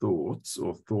weird thoughts,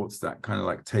 or thoughts that kind of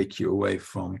like take you away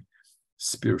from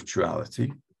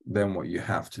spirituality, then what you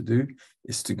have to do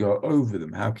is to go over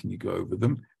them. How can you go over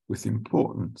them? With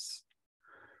importance.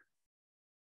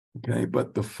 Okay,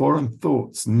 but the foreign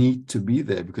thoughts need to be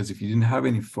there, because if you didn't have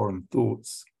any foreign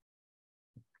thoughts,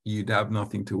 you'd have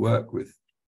nothing to work with.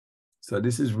 So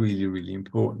this is really, really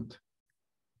important.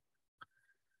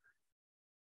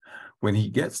 When he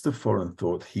gets the foreign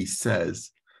thought, he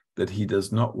says that he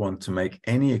does not want to make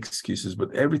any excuses,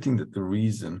 but everything that the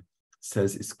reason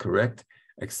says is correct,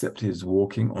 except he is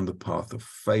walking on the path of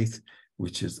faith,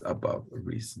 which is above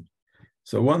reason.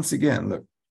 So once again, look,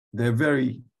 they're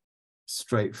very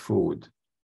straightforward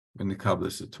when the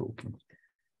Kabbalists are talking.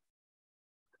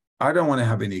 I don't want to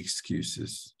have any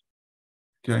excuses.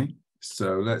 Okay,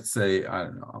 so let's say, I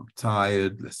don't know, I'm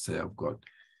tired. Let's say I've got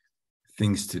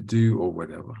things to do or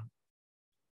whatever.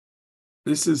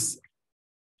 This is,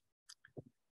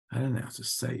 I don't know how to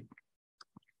say.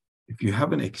 If you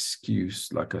have an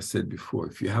excuse, like I said before,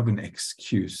 if you have an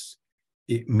excuse,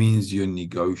 it means you're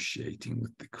negotiating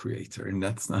with the Creator, and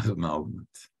that's not an argument.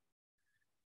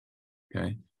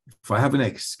 Okay, if I have an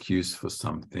excuse for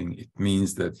something, it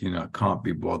means that, I can't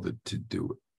be bothered to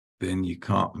do it. Then you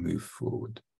can't move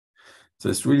forward. So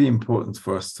it's really important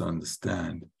for us to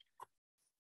understand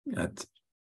that,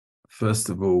 first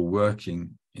of all,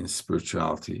 working in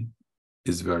spirituality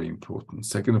is very important.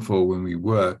 Second of all, when we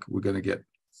work, we're going to get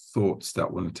thoughts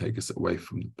that want to take us away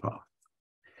from the path.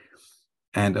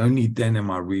 And only then am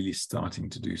I really starting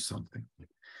to do something.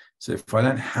 So if I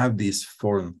don't have these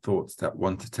foreign thoughts that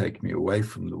want to take me away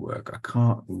from the work, I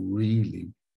can't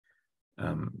really,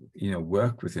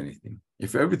 work with anything.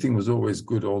 If everything was always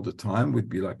good all the time, we'd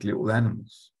be like little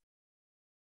animals,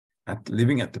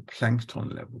 living at the plankton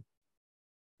level,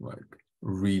 like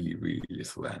really, really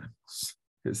little animals.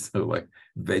 It's sort of like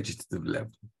vegetative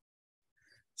level.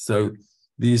 So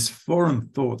these foreign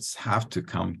thoughts have to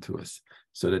come to us,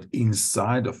 so that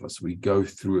inside of us, we go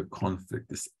through a conflict,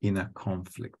 this inner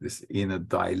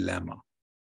dilemma.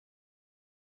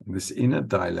 And this inner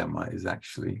dilemma is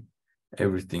actually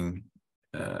everything,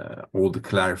 all the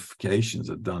clarifications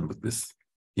are done with this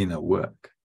inner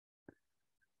work.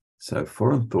 So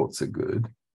foreign thoughts are good.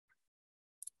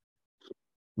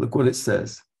 Look what it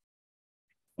says.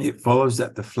 It follows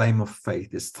that the flame of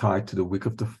faith is tied to the wick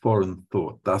of the foreign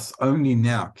thought. Thus, only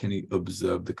now can you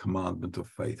observe the commandment of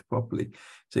faith properly.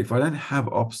 So if I don't have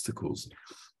obstacles,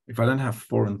 if I don't have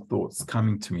foreign thoughts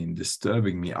coming to me and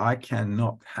disturbing me, I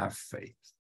cannot have faith.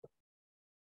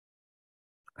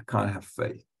 I can't have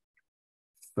faith.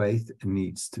 Faith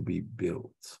needs to be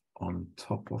built on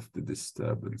top of the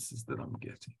disturbances that I'm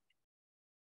getting.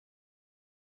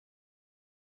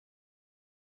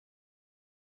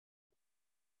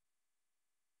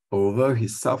 Although he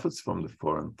suffers from the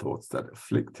foreign thoughts that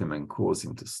afflict him and cause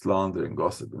him to slander and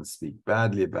gossip and speak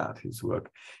badly about his work,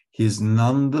 he is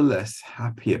nonetheless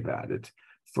happy about it,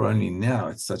 for only now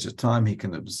at such a time he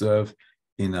can observe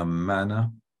in a manner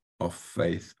of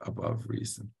faith above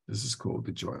reason. This is called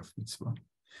the joy of mitzvah.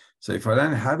 So if I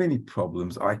don't have any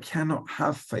problems, I cannot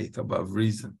have faith above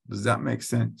reason. Does that make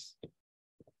sense?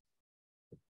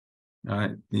 All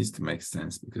right, it needs to make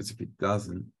sense, because if it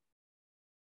doesn't,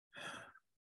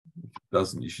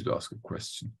 you should ask a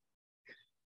question.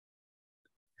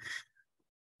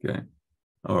 Okay.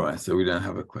 All right. So we don't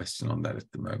have a question on that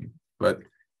at the moment. But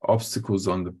obstacles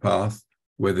on the path,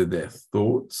 whether they're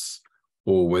thoughts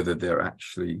or whether they're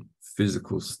actually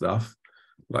physical stuff,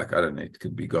 like, I don't know, it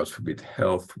could be, God forbid,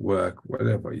 health, work,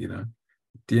 whatever, At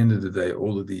the end of the day,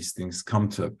 all of these things come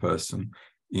to a person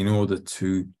in order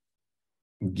to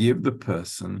give the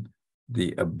person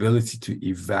the ability to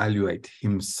evaluate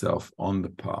himself on the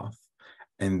path,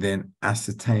 and then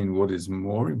ascertain what is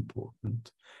more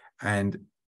important and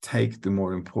take the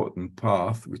more important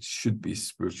path, which should be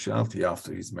spirituality,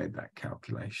 after he's made that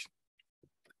calculation.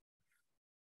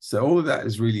 So all of that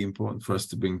is really important for us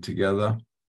to bring together.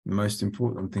 The most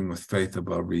important thing with faith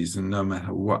above reason, no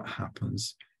matter what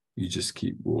happens, you just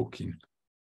keep walking.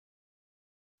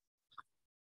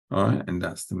 All right, and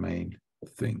that's the main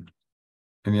thing.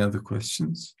 Any other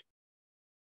questions?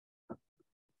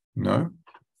 No?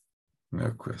 No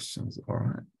questions. All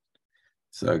right.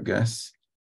 So I guess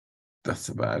that's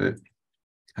about it.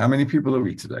 How many people are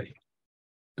we today?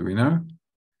 Do we know?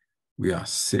 We are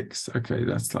 6. Okay,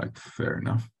 that's like fair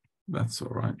enough. That's all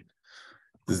right.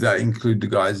 Does that include the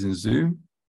guys in Zoom?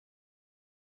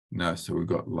 No, so we've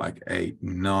got like 8,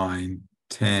 9,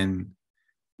 10.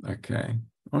 Okay.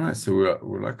 All right, so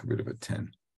we're like a bit of a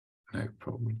 10. No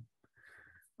problem.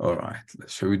 All right,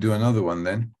 shall we do another one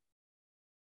then?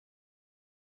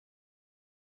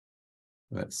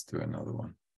 Let's do another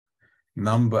one.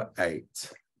 Number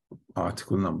 8,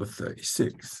 article number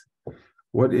 36.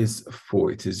 What is for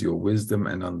it is your wisdom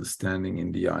and understanding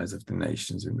in the eyes of the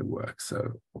nations in the work.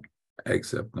 So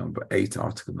excerpt number 8,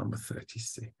 article number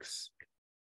 36.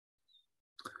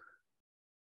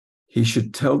 He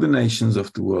should tell the nations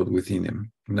of the world within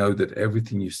him, know that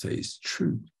everything you say is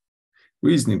true.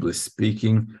 Reasonably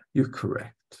speaking, you're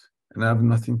correct, and I have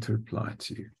nothing to reply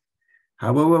to you.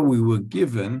 However, we were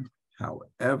given the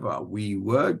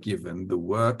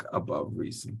work above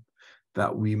reason,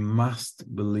 that we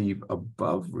must believe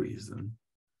above reason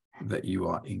that you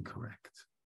are incorrect.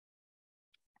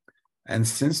 And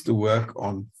since the work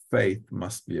on faith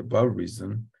must be above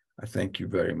reason, I thank you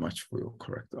very much for your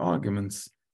correct arguments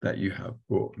that you have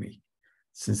brought me,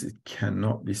 since it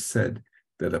cannot be said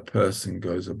that a person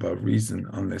goes above reason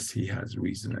unless he has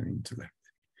reason and intellect.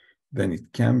 Then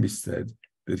it can be said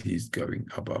that he's going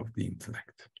above the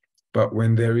intellect. But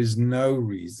when there is no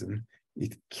reason,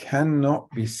 it cannot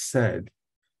be said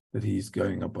that he's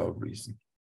going above reason.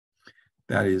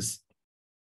 That is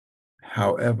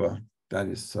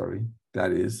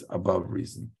above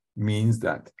reason, means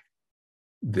that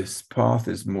this path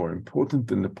is more important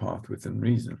than the path within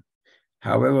reason.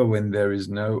 However, when there is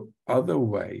no other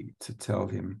way to tell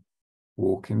him,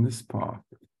 walk in this path,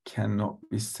 it cannot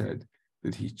be said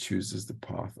that he chooses the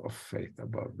path of faith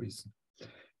above reason.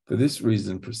 For this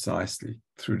reason precisely,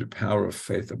 through the power of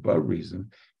faith above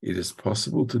reason, it is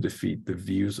possible to defeat the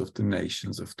views of the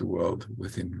nations of the world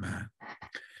within man.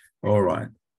 All right.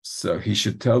 So he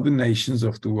should tell the nations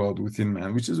of the world within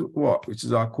man, which is what? Which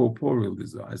is our corporeal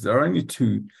desires. There are only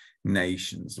 2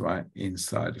 nations, right,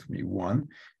 inside of me. One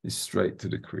is straight to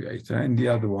the Creator, and the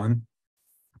other one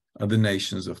are the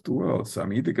nations of the world. So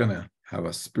I'm either going to have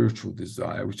a spiritual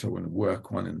desire, which I want to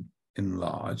work on and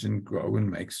enlarge and grow and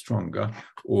make stronger,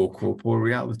 or corporeal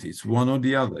reality. It's one or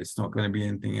the other. It's not going to be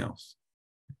anything else.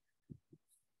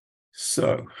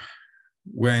 So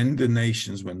when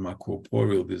my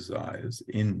corporeal desires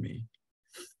in me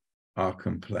are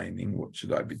complaining, what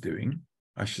should I be doing?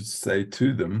 I should say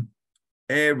to them,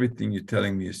 everything you're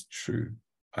telling me is true.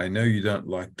 I know you don't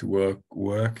like to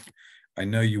work. I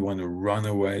know you want to run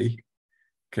away.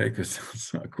 Okay, because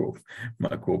that's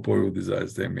my corporeal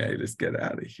desires tell me, hey, let's get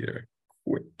out of here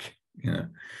quick,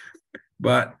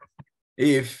 But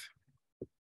if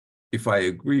I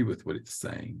agree with what it's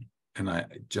saying and I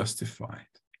justify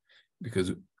it,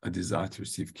 because a desire to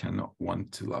receive cannot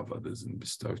want to love others and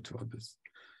bestow to others.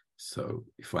 So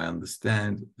if I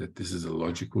understand that this is a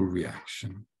logical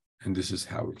reaction and this is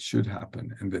how it should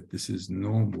happen and that this is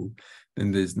normal,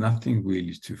 then there's nothing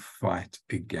really to fight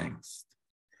against.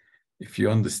 If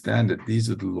you understand that these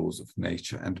are the laws of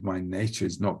nature and my nature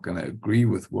is not going to agree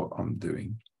with what I'm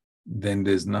doing, then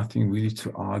there's nothing really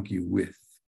to argue with,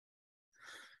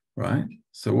 right?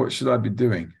 So what should I be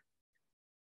doing?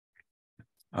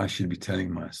 I should be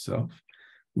telling myself,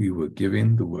 we were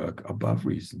given the work above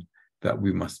reason, that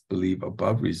we must believe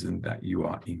above reason that you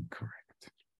are incorrect.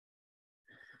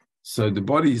 So the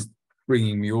body's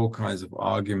bringing me all kinds of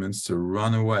arguments to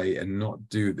run away and not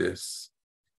do this.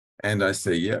 And I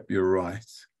say, yep, you're right.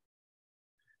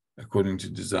 According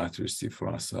to desire to receive for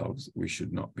ourselves, we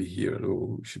should not be here at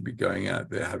all. We should be going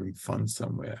out there having fun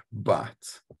somewhere.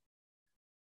 But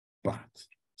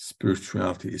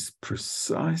spirituality is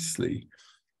precisely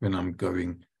when I'm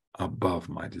going above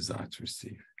my desire to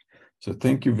receive. So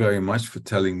thank you very much for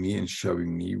telling me and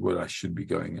showing me what I should be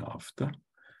going after.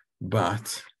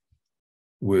 But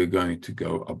we're going to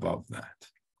go above that.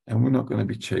 And we're not going to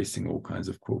be chasing all kinds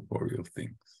of corporeal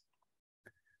things.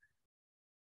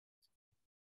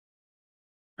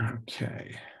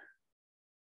 Okay.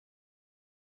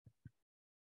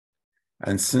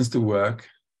 And since the work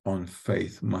on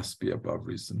faith must be above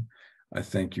reason, I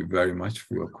thank you very much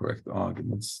for your correct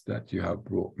arguments that you have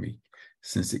brought me,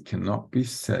 since it cannot be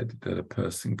said that a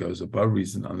person goes above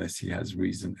reason unless he has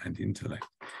reason and intellect.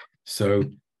 So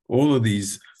all of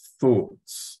these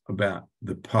thoughts about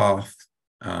the path,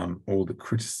 all the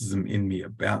criticism in me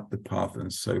about the path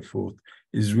and so forth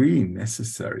is really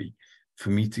necessary for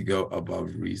me to go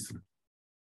above reason.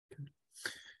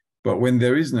 But when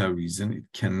there is no reason, it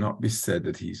cannot be said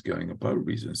that he's going above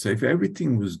reason. So if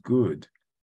everything was good,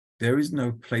 there is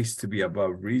no place to be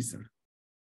above reason.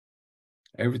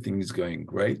 Everything is going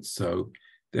great. So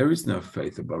there is no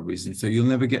faith above reason, so you'll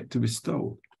never get to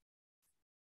bestowal.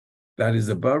 That is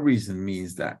above reason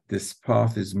means that this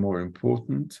path is more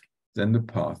important than the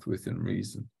path within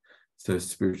reason. So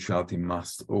spirituality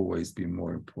must always be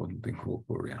more important than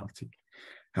corporeality.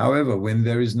 However, when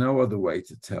there is no other way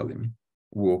to tell him,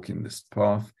 walk in this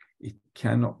path, it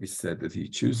cannot be said that he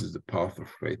chooses the path of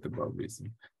faith above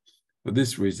reason. For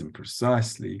this reason,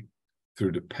 precisely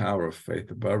through the power of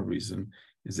faith above reason,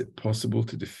 is it possible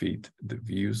to defeat the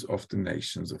views of the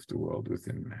nations of the world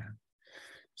within man.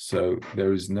 So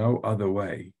there is no other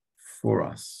way for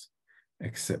us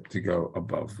except to go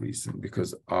above reason,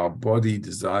 because our body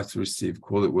desire to receive,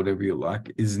 call it whatever you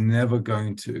like, is never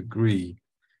going to agree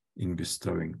in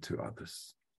bestowing to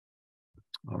others.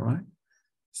 All right?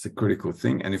 It's a critical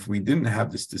thing. And if we didn't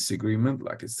have this disagreement,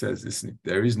 like it says, listen, if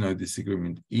there is no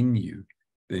disagreement in you,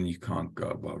 then you can't go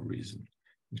above reason.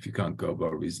 If you can't go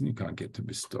above reason, you can't get to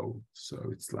bestow. So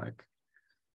it's like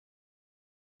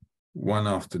one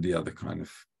after the other kind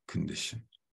of condition.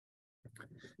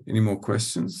 Any more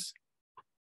questions?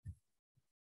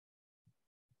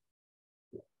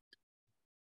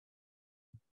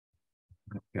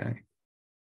 Okay.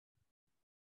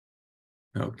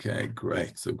 Okay,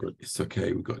 great. So good. It's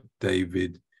okay. We've got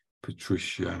David,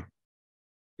 Patricia.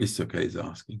 It's okay is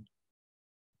asking.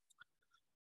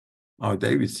 Oh,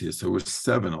 David's here. So we're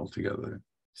 7 altogether.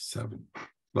 7.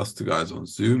 Plus the guys on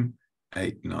Zoom,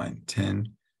 8, 9, 10.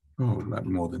 Oh, like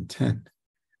more than 10.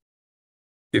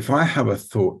 If I have a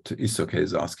thought, Isoke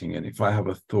is asking, and if I have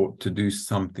a thought to do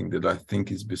something that I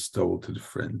think is bestowal to the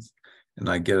friends, and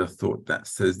I get a thought that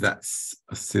says that's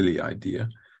a silly idea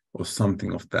or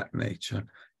something of that nature,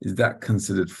 is that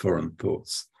considered foreign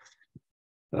thoughts?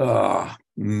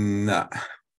 Nah.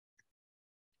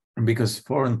 Because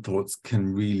foreign thoughts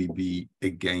can really be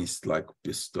against like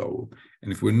bestowal.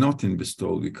 And if we're not in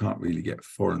bestowal, we can't really get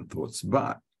foreign thoughts.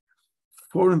 But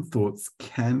foreign thoughts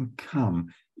can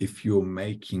come if you're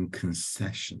making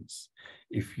concessions.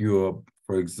 If you're,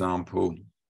 for example,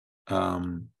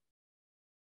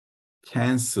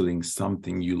 canceling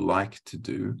something you like to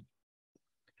do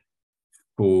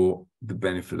for the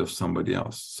benefit of somebody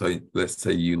else. So let's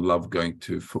say you love going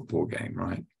to a football game,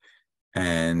 right?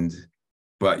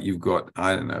 But you've got,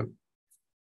 I don't know,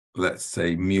 let's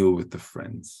say meal with the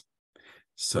friends.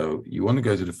 So you want to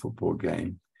go to the football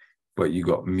game, but you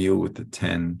got meal with the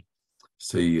 10.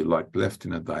 So you're like left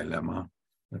in a dilemma,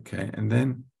 okay? And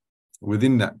then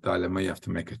within that dilemma, you have to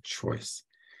make a choice.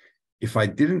 If I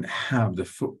didn't have the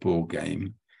football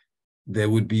game, there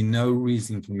would be no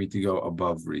reason for me to go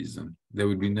above reason. There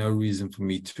would be no reason for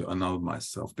me to annul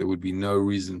myself. There would be no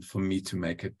reason for me to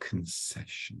make a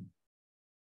concession,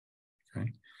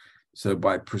 okay? So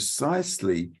by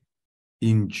precisely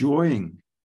enjoying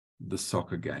the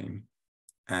soccer game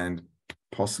and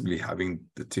possibly having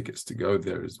the tickets to go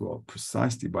there as well,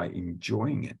 precisely by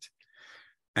enjoying it.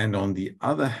 And on the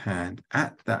other hand,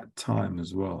 at that time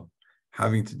as well,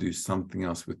 having to do something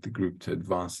else with the group to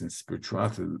advance in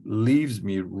spirituality leaves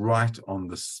me right on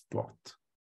the spot.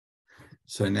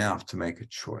 So now I have to make a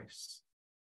choice,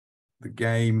 the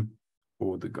game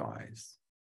or the guys,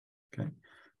 okay?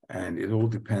 And it all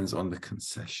depends on the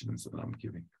concessions that I'm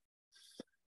giving.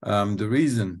 The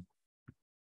reason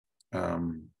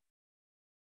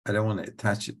I don't want to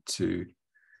attach it to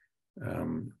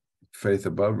faith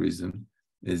above reason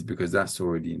is because that's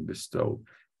already in bestowal.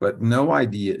 But no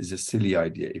idea is a silly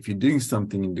idea. If you're doing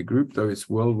something in the group, though, it's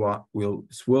well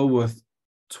worth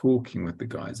talking with the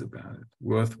guys about it.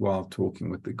 Worthwhile talking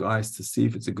with the guys to see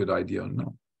if it's a good idea or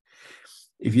not.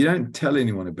 If you don't tell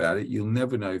anyone about it, you'll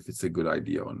never know if it's a good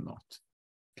idea or not.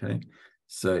 Okay?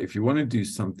 So if you want to do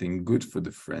something good for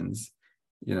the friends,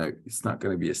 you know, it's not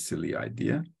going to be a silly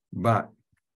idea, but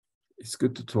it's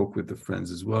good to talk with the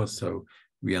friends as well, so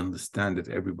we understand that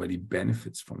everybody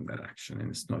benefits from that action, and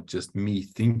it's not just me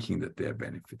thinking that they're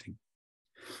benefiting.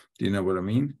 Do you know what I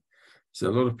mean? So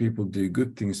a lot of people do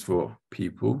good things for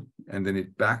people, and then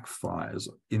it backfires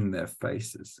in their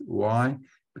faces. Why?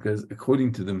 Because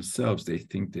according to themselves, they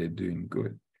think they're doing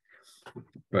good.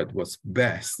 But what's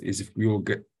best is if we all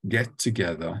get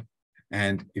together,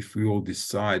 and if we all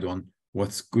decide on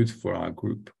what's good for our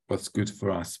group, what's good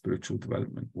for our spiritual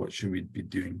development, what should we be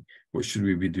doing? What should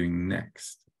we be doing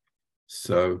next?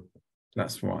 So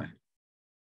that's why.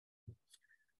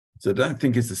 So I don't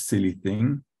think it's a silly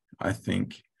thing. I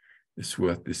think it's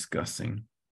worth discussing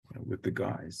with the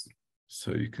guys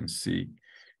so you can see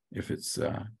if it's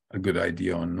a good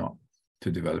idea or not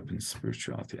to develop in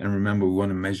spirituality. And remember, we want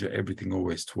to measure everything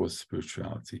always towards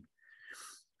spirituality.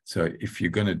 So if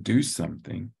you're going to do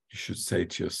something, you should say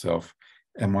to yourself,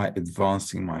 am I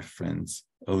advancing my friends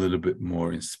a little bit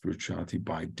more in spirituality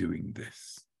by doing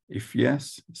this? If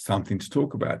yes, something to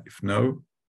talk about. If no,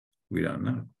 we don't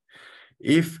know.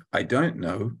 If I don't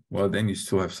know, well, then you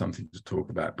still have something to talk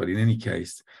about. But in any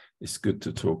case, it's good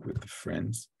to talk with the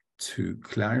friends to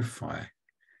clarify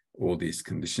all these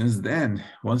conditions. Then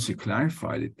once you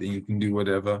clarified it, then you can do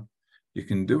whatever you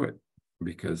can do it,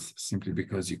 because simply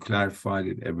because you clarified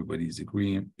it, everybody's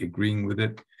agreeing with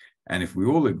it. And if we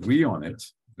all agree on it,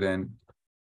 then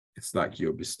it's like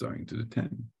you're bestowing to the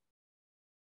 10.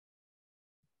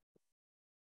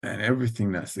 And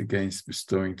everything that's against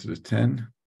bestowing to the 10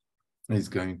 is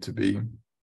going to be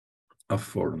a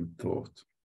foreign thought.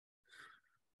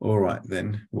 All right,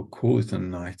 then we'll call it a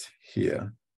night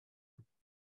here.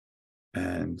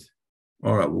 And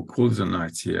all right, we'll call it a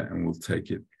night here, and we'll take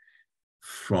it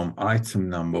from item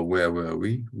number, where were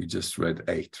we? We just read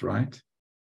 8, right?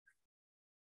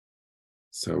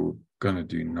 So we're going to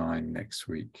do 9 next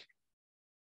week.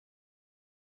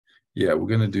 Yeah, we're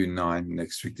going to do 9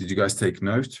 next week. Did you guys take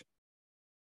note?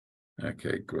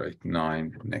 Okay, great.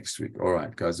 9 next week. All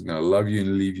right, guys, I'm going to love you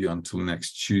and leave you until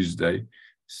next Tuesday.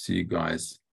 See you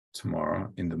guys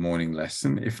tomorrow in the morning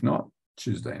lesson. If not,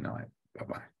 Tuesday night.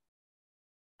 Bye-bye.